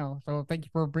just now. So thank you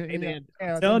for bringing it.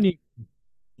 I'm telling you,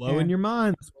 blowing your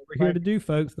mind. That's what we're here to do,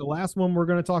 folks. The last one we're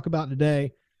going to talk about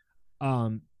today.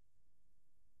 So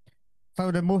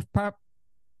the most pop.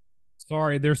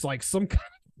 Sorry, there's like some kind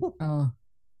of.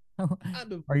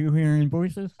 Are you hearing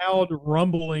voices? Loud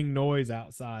rumbling noise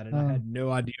outside, and I had no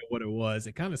idea what it was.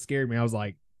 It kind of scared me. I was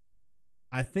like,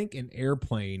 I think an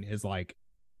airplane is like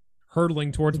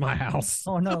hurtling towards my house.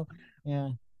 Oh no! Yeah.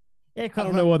 I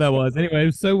don't know what that was. Anyway, it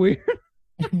was so weird.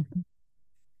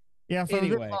 Yeah. So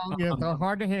this song is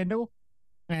hard to handle,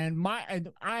 and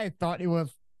I thought it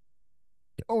was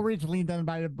originally done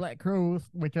by the Black Crowes,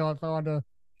 which also on the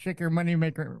Shake Your Money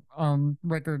Maker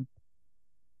record.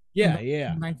 Yeah.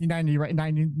 1990, right?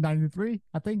 1993,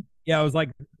 I think. Yeah, I was like,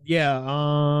 yeah,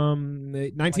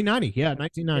 1990. Yeah,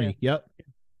 1990. Yep.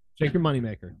 Shake your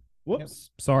moneymaker. Whoops.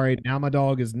 Sorry. Now my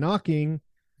dog is knocking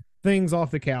things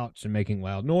off the couch and making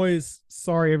loud noise.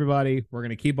 Sorry, everybody. We're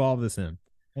gonna keep all of this in.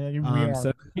 We are.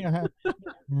 So Yeah.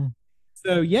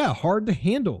 So yeah, Hard to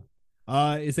Handle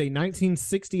is a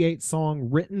 1968 song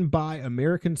written by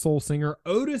American soul singer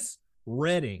Otis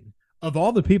Redding. Of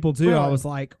all the people too, I Really? was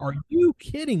like, "Are you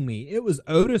kidding me?" It was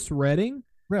Otis Redding.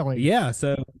 Really? Yeah,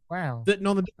 so Wow. sitting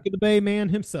on the dock of the bay, man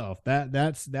himself.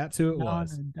 That's who it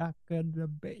was.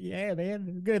 Yeah,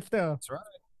 man. Good stuff. That's right.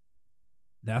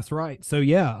 That's right. So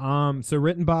yeah, so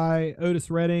written by Otis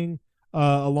Redding,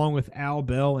 along with Al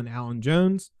Bell and Alan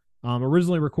Jones.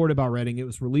 Originally recorded by Redding, it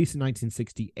was released in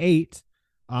 1968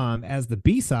 as the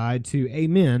B-side to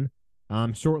Amen,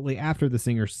 shortly after the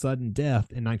singer's sudden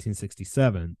death in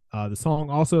 1967. The song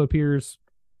also appears,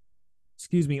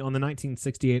 on the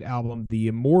 1968 album The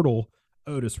Immortal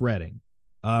Otis Redding.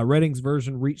 Redding's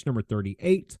version reached number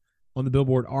 38 on the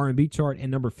Billboard R&B chart and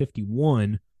number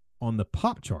 51 on the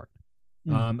pop chart.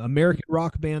 American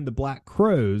rock band The Black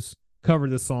Crowes covered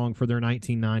the song for their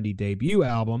 1990 debut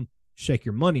album, Shake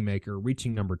Your Moneymaker,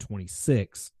 reaching number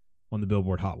 26 on the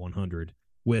Billboard Hot 100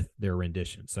 with their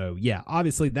rendition. So, yeah,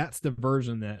 obviously that's the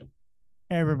version that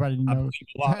Everybody I knows. believe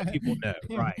a lot of people know,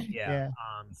 right? Yeah. Yeah.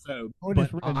 But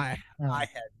Otis Redding. I had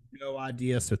no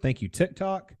idea. So thank you,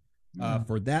 TikTok,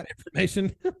 for that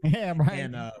information. Yeah, right.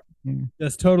 And Yeah.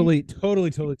 that's totally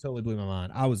blew my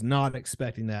mind. I was not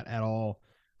expecting that at all.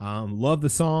 Love the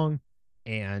song,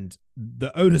 and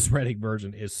the Otis Redding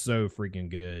version is so freaking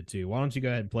good too. Why don't you go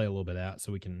ahead and play a little bit of that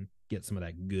so we can get some of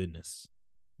that goodness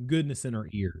in our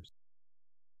ears.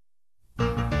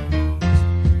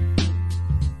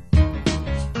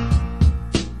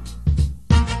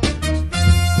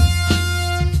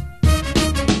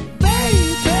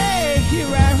 Baby, here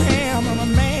I am, I'm a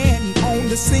man on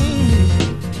the scene.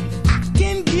 I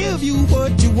can give you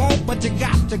what you want, but you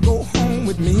got to go home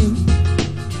with me.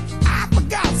 I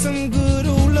forgot some good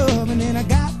old love, and then I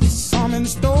got some in the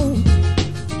store.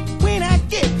 When I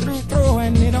get through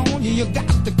throwing it on you, you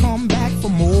got to come back for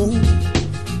more.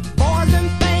 Boys and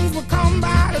things will come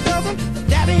by the dozen, but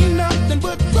that ain't nothing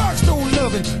but drugstore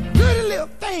loving. Pretty little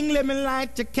thing, let me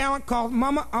light your count, cause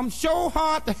mama, I'm sure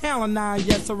hard to handle now,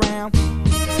 yes around.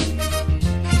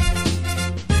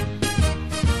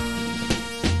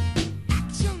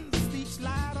 Action speaks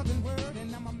louder than word,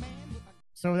 and I'm a man with a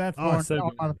So that's Oh, on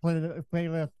so on good. my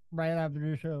playlist right after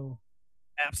the show.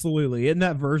 Absolutely. In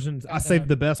that version, I saved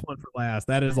the best one for last.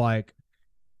 That is like,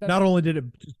 not only did it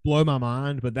just blow my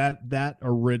mind, but that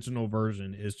original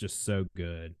version is just so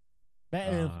good.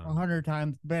 That is 100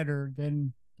 times better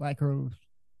than Black Rose.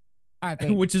 I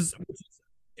think. which is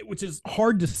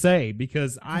hard to say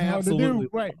because I Hard to do, absolutely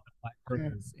right. love Black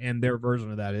Crowes, and their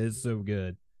version of that is so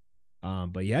good.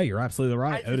 But yeah, you're absolutely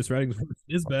right. Otis Redding's version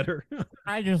is better.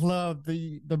 I just love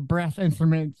the brass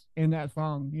instruments in that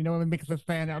song. You know, it makes it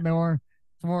stand out more.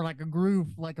 It's more like a groove,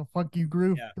 like a funky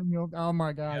groove. Yeah. You know, oh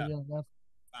my god, Yeah. yeah, that's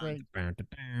great.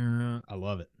 I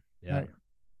love it. Yeah. Right.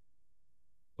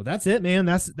 Well, that's it, man.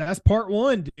 That's part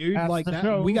one, dude. That's like the that,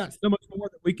 show. we got so much more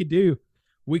that we could do.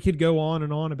 We could go on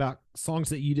and on about songs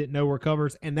that you didn't know were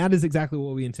covers, and that is exactly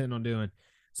what we intend on doing.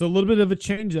 So a little bit of a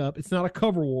change up. It's not a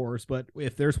cover wars, but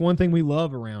if there's one thing we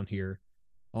love around here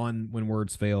on When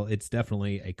Words Fail, it's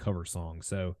definitely a cover song.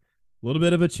 So a little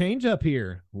bit of a change up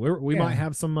here. We Yeah. might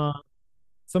have some of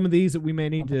these that we may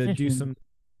need to do Competition.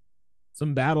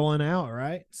 some battling out,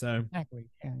 right? So Exactly.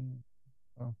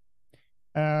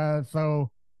 Yeah. So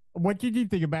what did you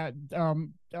think about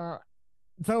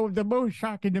so the most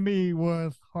shocking to me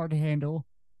was Hard to Handle.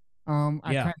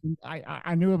 Yeah.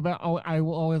 I knew about I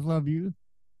Will Always Love You,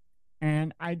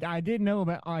 and I didn't know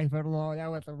about I Felt Alone. That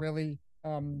was a really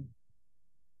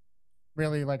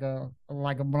really like a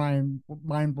mind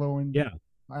blowing Yeah.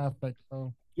 aspect.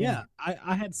 So yeah,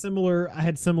 I had similar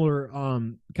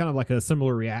kind of like a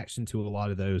similar reaction to a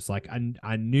lot of those. Like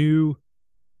I knew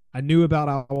about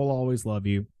I Will Always Love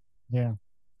You. yeah.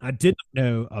 I didn't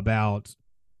know about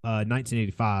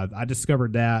 1985. I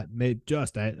discovered that maybe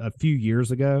just a few years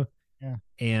ago. Yeah.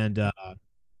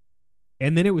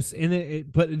 And then it was in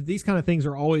it, but these kind of things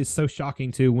are always so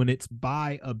shocking too when it's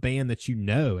by a band that you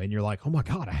know and you're like, "Oh my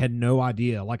god, I had no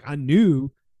idea." Like I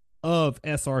knew of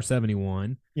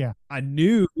SR-71. Yeah. I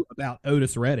knew about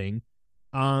Otis Redding.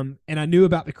 And I knew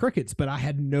about the Crickets, but I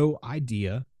had no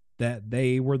idea that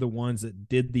they were the ones that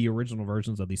did the original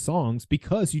versions of these songs,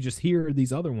 because you just hear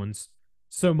these other ones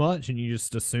so much and you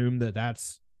just assume that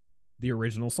that's the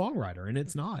original songwriter, and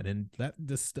it's not. And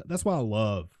that's why I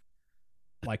love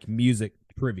like music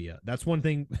trivia. That's one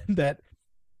thing that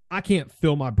I can't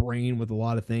fill my brain with a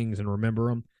lot of things and remember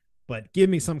them, but give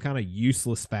me some kind of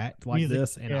useless fact like Music,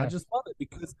 this, and yeah. I just love it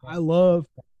because I love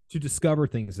to discover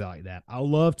things like that. I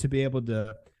love to be able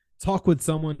to talk with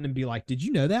someone and be like, "Did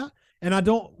you know that?" And I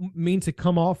don't mean to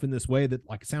come off in this way that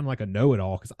like sound like a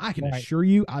know-it-all, because I can Right. assure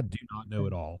you I do not know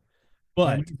it all.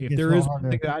 But music if is there so is hard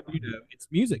one to- thing that I do know, it's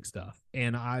music stuff,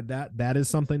 and that is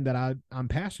something that I'm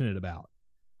passionate about.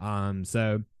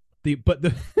 So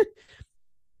the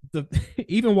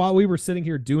even while we were sitting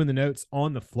here doing the notes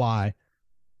on the fly,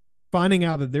 finding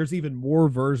out that there's even more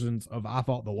versions of "I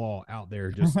Fought the Law" out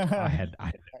there, just I had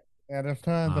Yeah, there's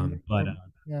tons of but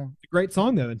yeah. it's a great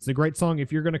song though. It's a great song.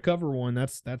 If you're going to cover one,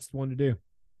 that's one to do.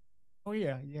 Oh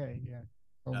yeah.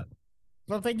 So, Yeah.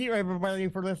 so thank you everybody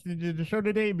for listening to the show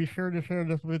today. Be sure to share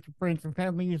this with your friends and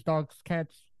families, dogs,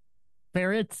 cats,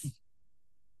 ferrets,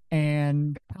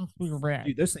 and possibly rats.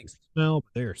 Dude, those things smell,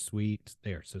 but they are sweet.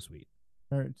 They are so sweet.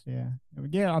 Ferrets, yeah.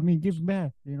 Yeah, I mean, give them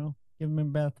bath, give them a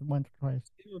bath once or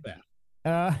twice. Give them a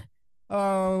bath.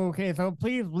 Okay, so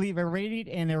please leave a rating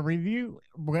and a review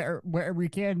wherever you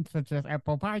can, such as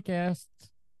Apple Podcasts.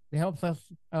 It helps us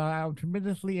out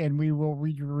tremendously, and we will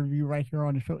read your review right here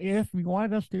on the show if you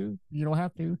want us to. You don't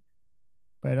have to,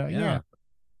 but yeah.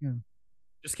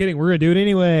 Just kidding. We're going to do it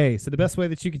anyway. So the best way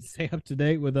that you can stay up to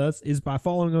date with us is by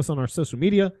following us on our social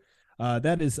media.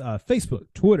 That is Facebook,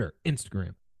 Twitter,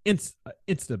 Instagram,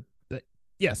 Instagram.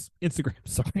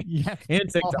 Sorry. Yes.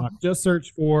 And TikTok. Just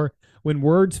search for "When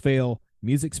Words Fail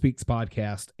Music Speaks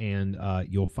Podcast," and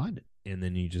you'll find it. And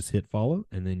then you just hit follow,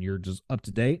 and then you're just up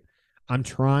to date. I'm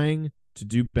trying to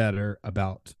do better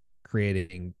about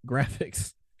creating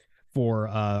graphics for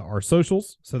our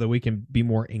socials so that we can be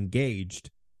more engaged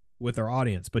with our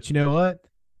audience. But you know what?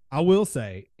 I will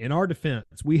say, in our defense,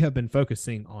 we have been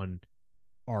focusing on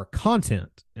our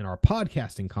content and our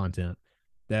podcasting content,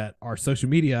 that our social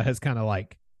media has kind of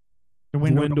like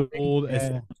dwindled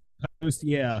as post.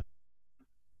 Yeah.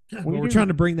 But we're trying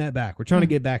to bring that back. We're trying to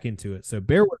get back into it. So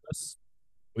bear with us.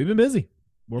 We've been busy.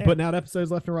 We're putting out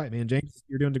episodes left and right, man. James,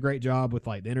 you're doing a great job with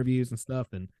like the interviews and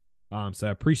stuff. And so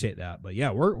I appreciate that. But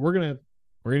yeah, we're gonna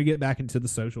get back into the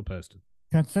social posting.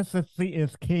 Consistency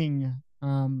is king.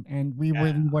 And we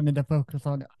really wanted to focus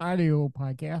on audio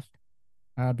podcast,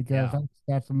 because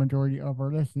that's the majority of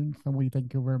our listens. So we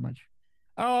thank you very much.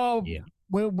 Oh, yeah.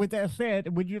 Well, with that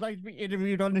said, would you like to be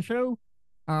interviewed on the show?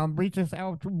 Reach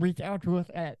out to us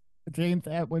at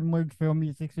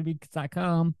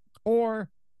James@WhenWordsFailMusicSpeaks.com or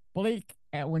Blake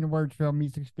at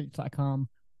WhenWordsFailMusicSpeaks.com,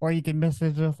 or you can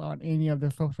message us on any of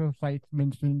the social sites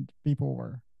mentioned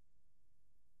before.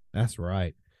 That's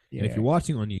right. Yeah. And if you're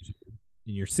watching on YouTube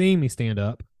and you're seeing me stand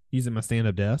up using my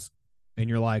stand-up desk, and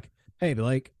you're like, "Hey,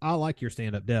 Blake, I like your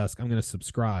stand-up desk. I'm going to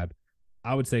subscribe,"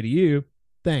 I would say to you,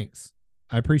 "Thanks.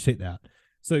 I appreciate that."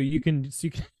 So you can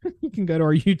you can go to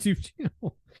our YouTube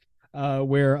channel,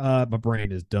 where my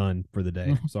brain is done for the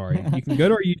day. Sorry. You can go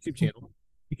to our YouTube channel.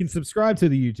 You can subscribe to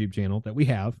the YouTube channel that we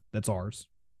have. That's ours.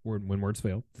 When Words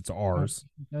Fail, it's ours.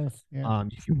 Yes, yeah.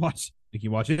 You can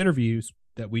watch interviews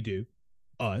that we do,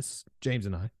 us, James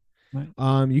and I. Right.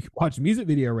 You can watch music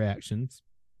video reactions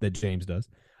that James does.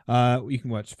 You can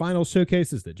watch final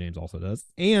showcases that James also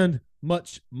does, and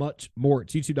much, much more.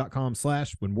 It's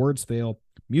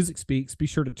youtube.com/WhenWordsFailMusicSpeaks. Be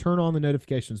sure to turn on the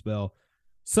notifications bell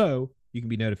so you can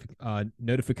be notified.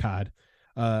 Notified.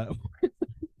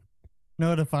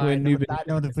 When new Not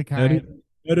notified.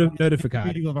 Notified.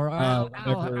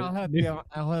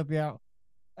 I'll help you out.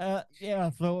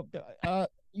 Yeah, so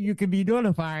you can be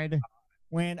notified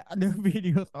when new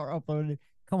videos are uploaded.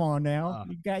 Come on now.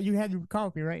 You had your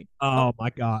coffee, right? Oh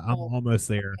my God, I'm almost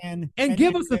there. And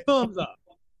give us a thumbs up.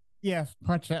 Yes,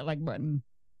 punch that like button.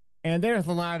 And there's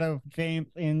a lot of James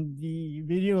in the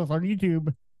videos on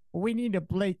YouTube. We need a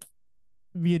Blake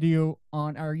video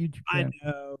on our YouTube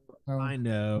channel. I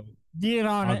know. Get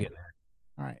on I'll it. get there.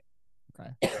 All right.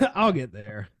 Okay. I'll get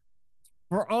there.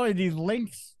 For all of these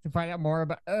links to find out more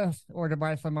about us or to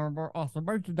buy some of our more awesome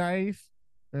merchandise,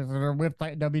 visit our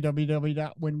website,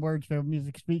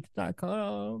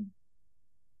 www.whenwordsfieldmusicspeaks.com.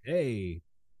 Hey,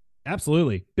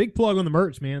 absolutely. Big plug on the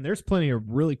merch, man. There's plenty of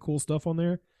really cool stuff on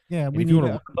there. Yeah, And we if you need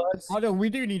want to, to work with us, although we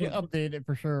do need to update it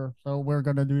for sure. So we're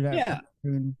gonna do that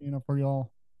soon, for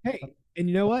y'all. hey, and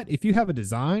you know what? If you have a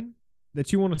design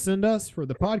that you want to send us for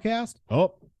the podcast,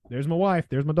 there's my wife.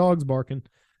 There's my dogs barking.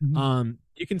 Mhm.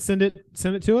 You can send it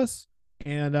to us,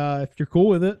 and if you're cool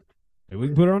with it, maybe we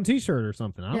can put it on a t-shirt or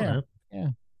something. I don't know. Yeah.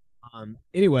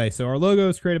 Anyway, so our logo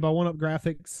is created by One Up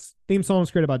Graphics. Theme song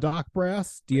is created by Doc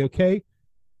Brass, DOK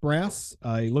Brass.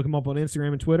 You look him up on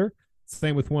Instagram and Twitter.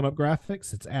 Same with One Up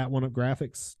Graphics. It's at One Up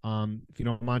Graphics. If you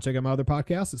don't mind checking out my other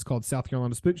podcast, it's called South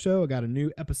Carolina Spook Show. I got a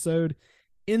new episode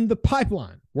in the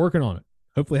pipeline. Working on it.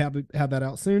 Hopefully have that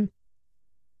out soon.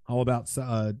 All about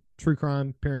true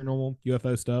crime, paranormal,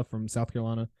 UFO stuff from South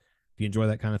Carolina. If you enjoy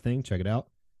that kind of thing, check it out.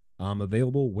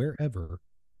 Available wherever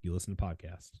you listen to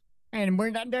podcasts. And we're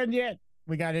not done yet.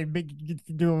 We got to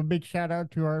do a big shout out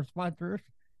to our sponsors.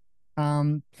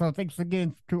 So thanks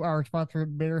again to our sponsor,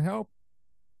 BetterHelp.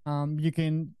 You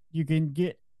can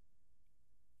get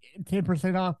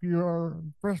 10% off your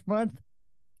first month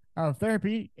of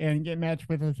therapy and get matched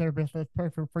with a therapist that's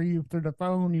perfect for you through the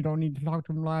phone. You don't need to talk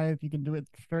to them live. You can do it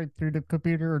straight through the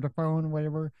computer or the phone,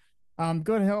 whatever.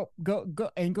 Go to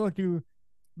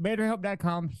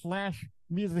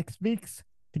BetterHelp.com/MusicSpeaks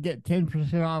to get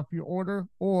 10% off your order,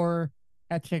 or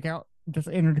at checkout, just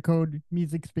enter the code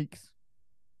MusicSpeaks.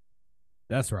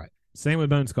 That's right. Same with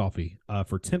Bones Coffee.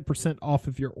 For 10% off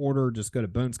of your order, just go to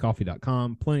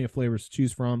bonescoffee.com. Plenty of flavors to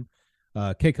choose from.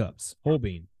 K-Cups, whole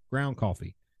bean, ground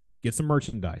coffee. Get some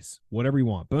merchandise, whatever you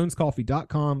want.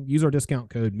 Bonescoffee.com. Use our discount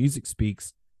code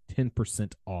MusicSpeaks,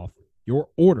 10% off your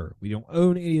order. We don't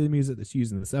own any of the music that's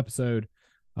used in this episode,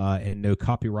 and no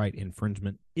copyright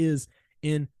infringement is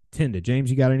intended.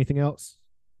 James, you got anything else?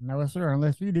 No, sir,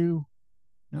 unless you do.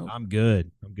 No. I'm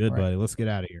good. All buddy. right. Let's get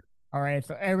out of here. All right,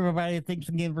 so everybody, thanks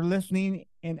again for listening,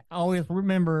 and always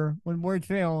remember, when words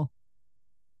fail,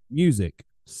 Music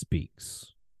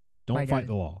speaks. Don't Bye, fight guys.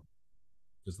 the law,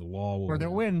 because the law will or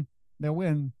they'll win. They'll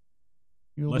win.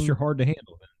 Unless you're hard to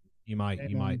handle, then you might.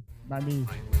 Might be.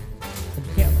 But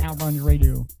you can't outrun your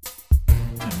radio.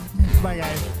 Bye,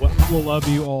 guys. We'll love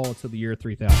you all till the year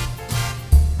 3000.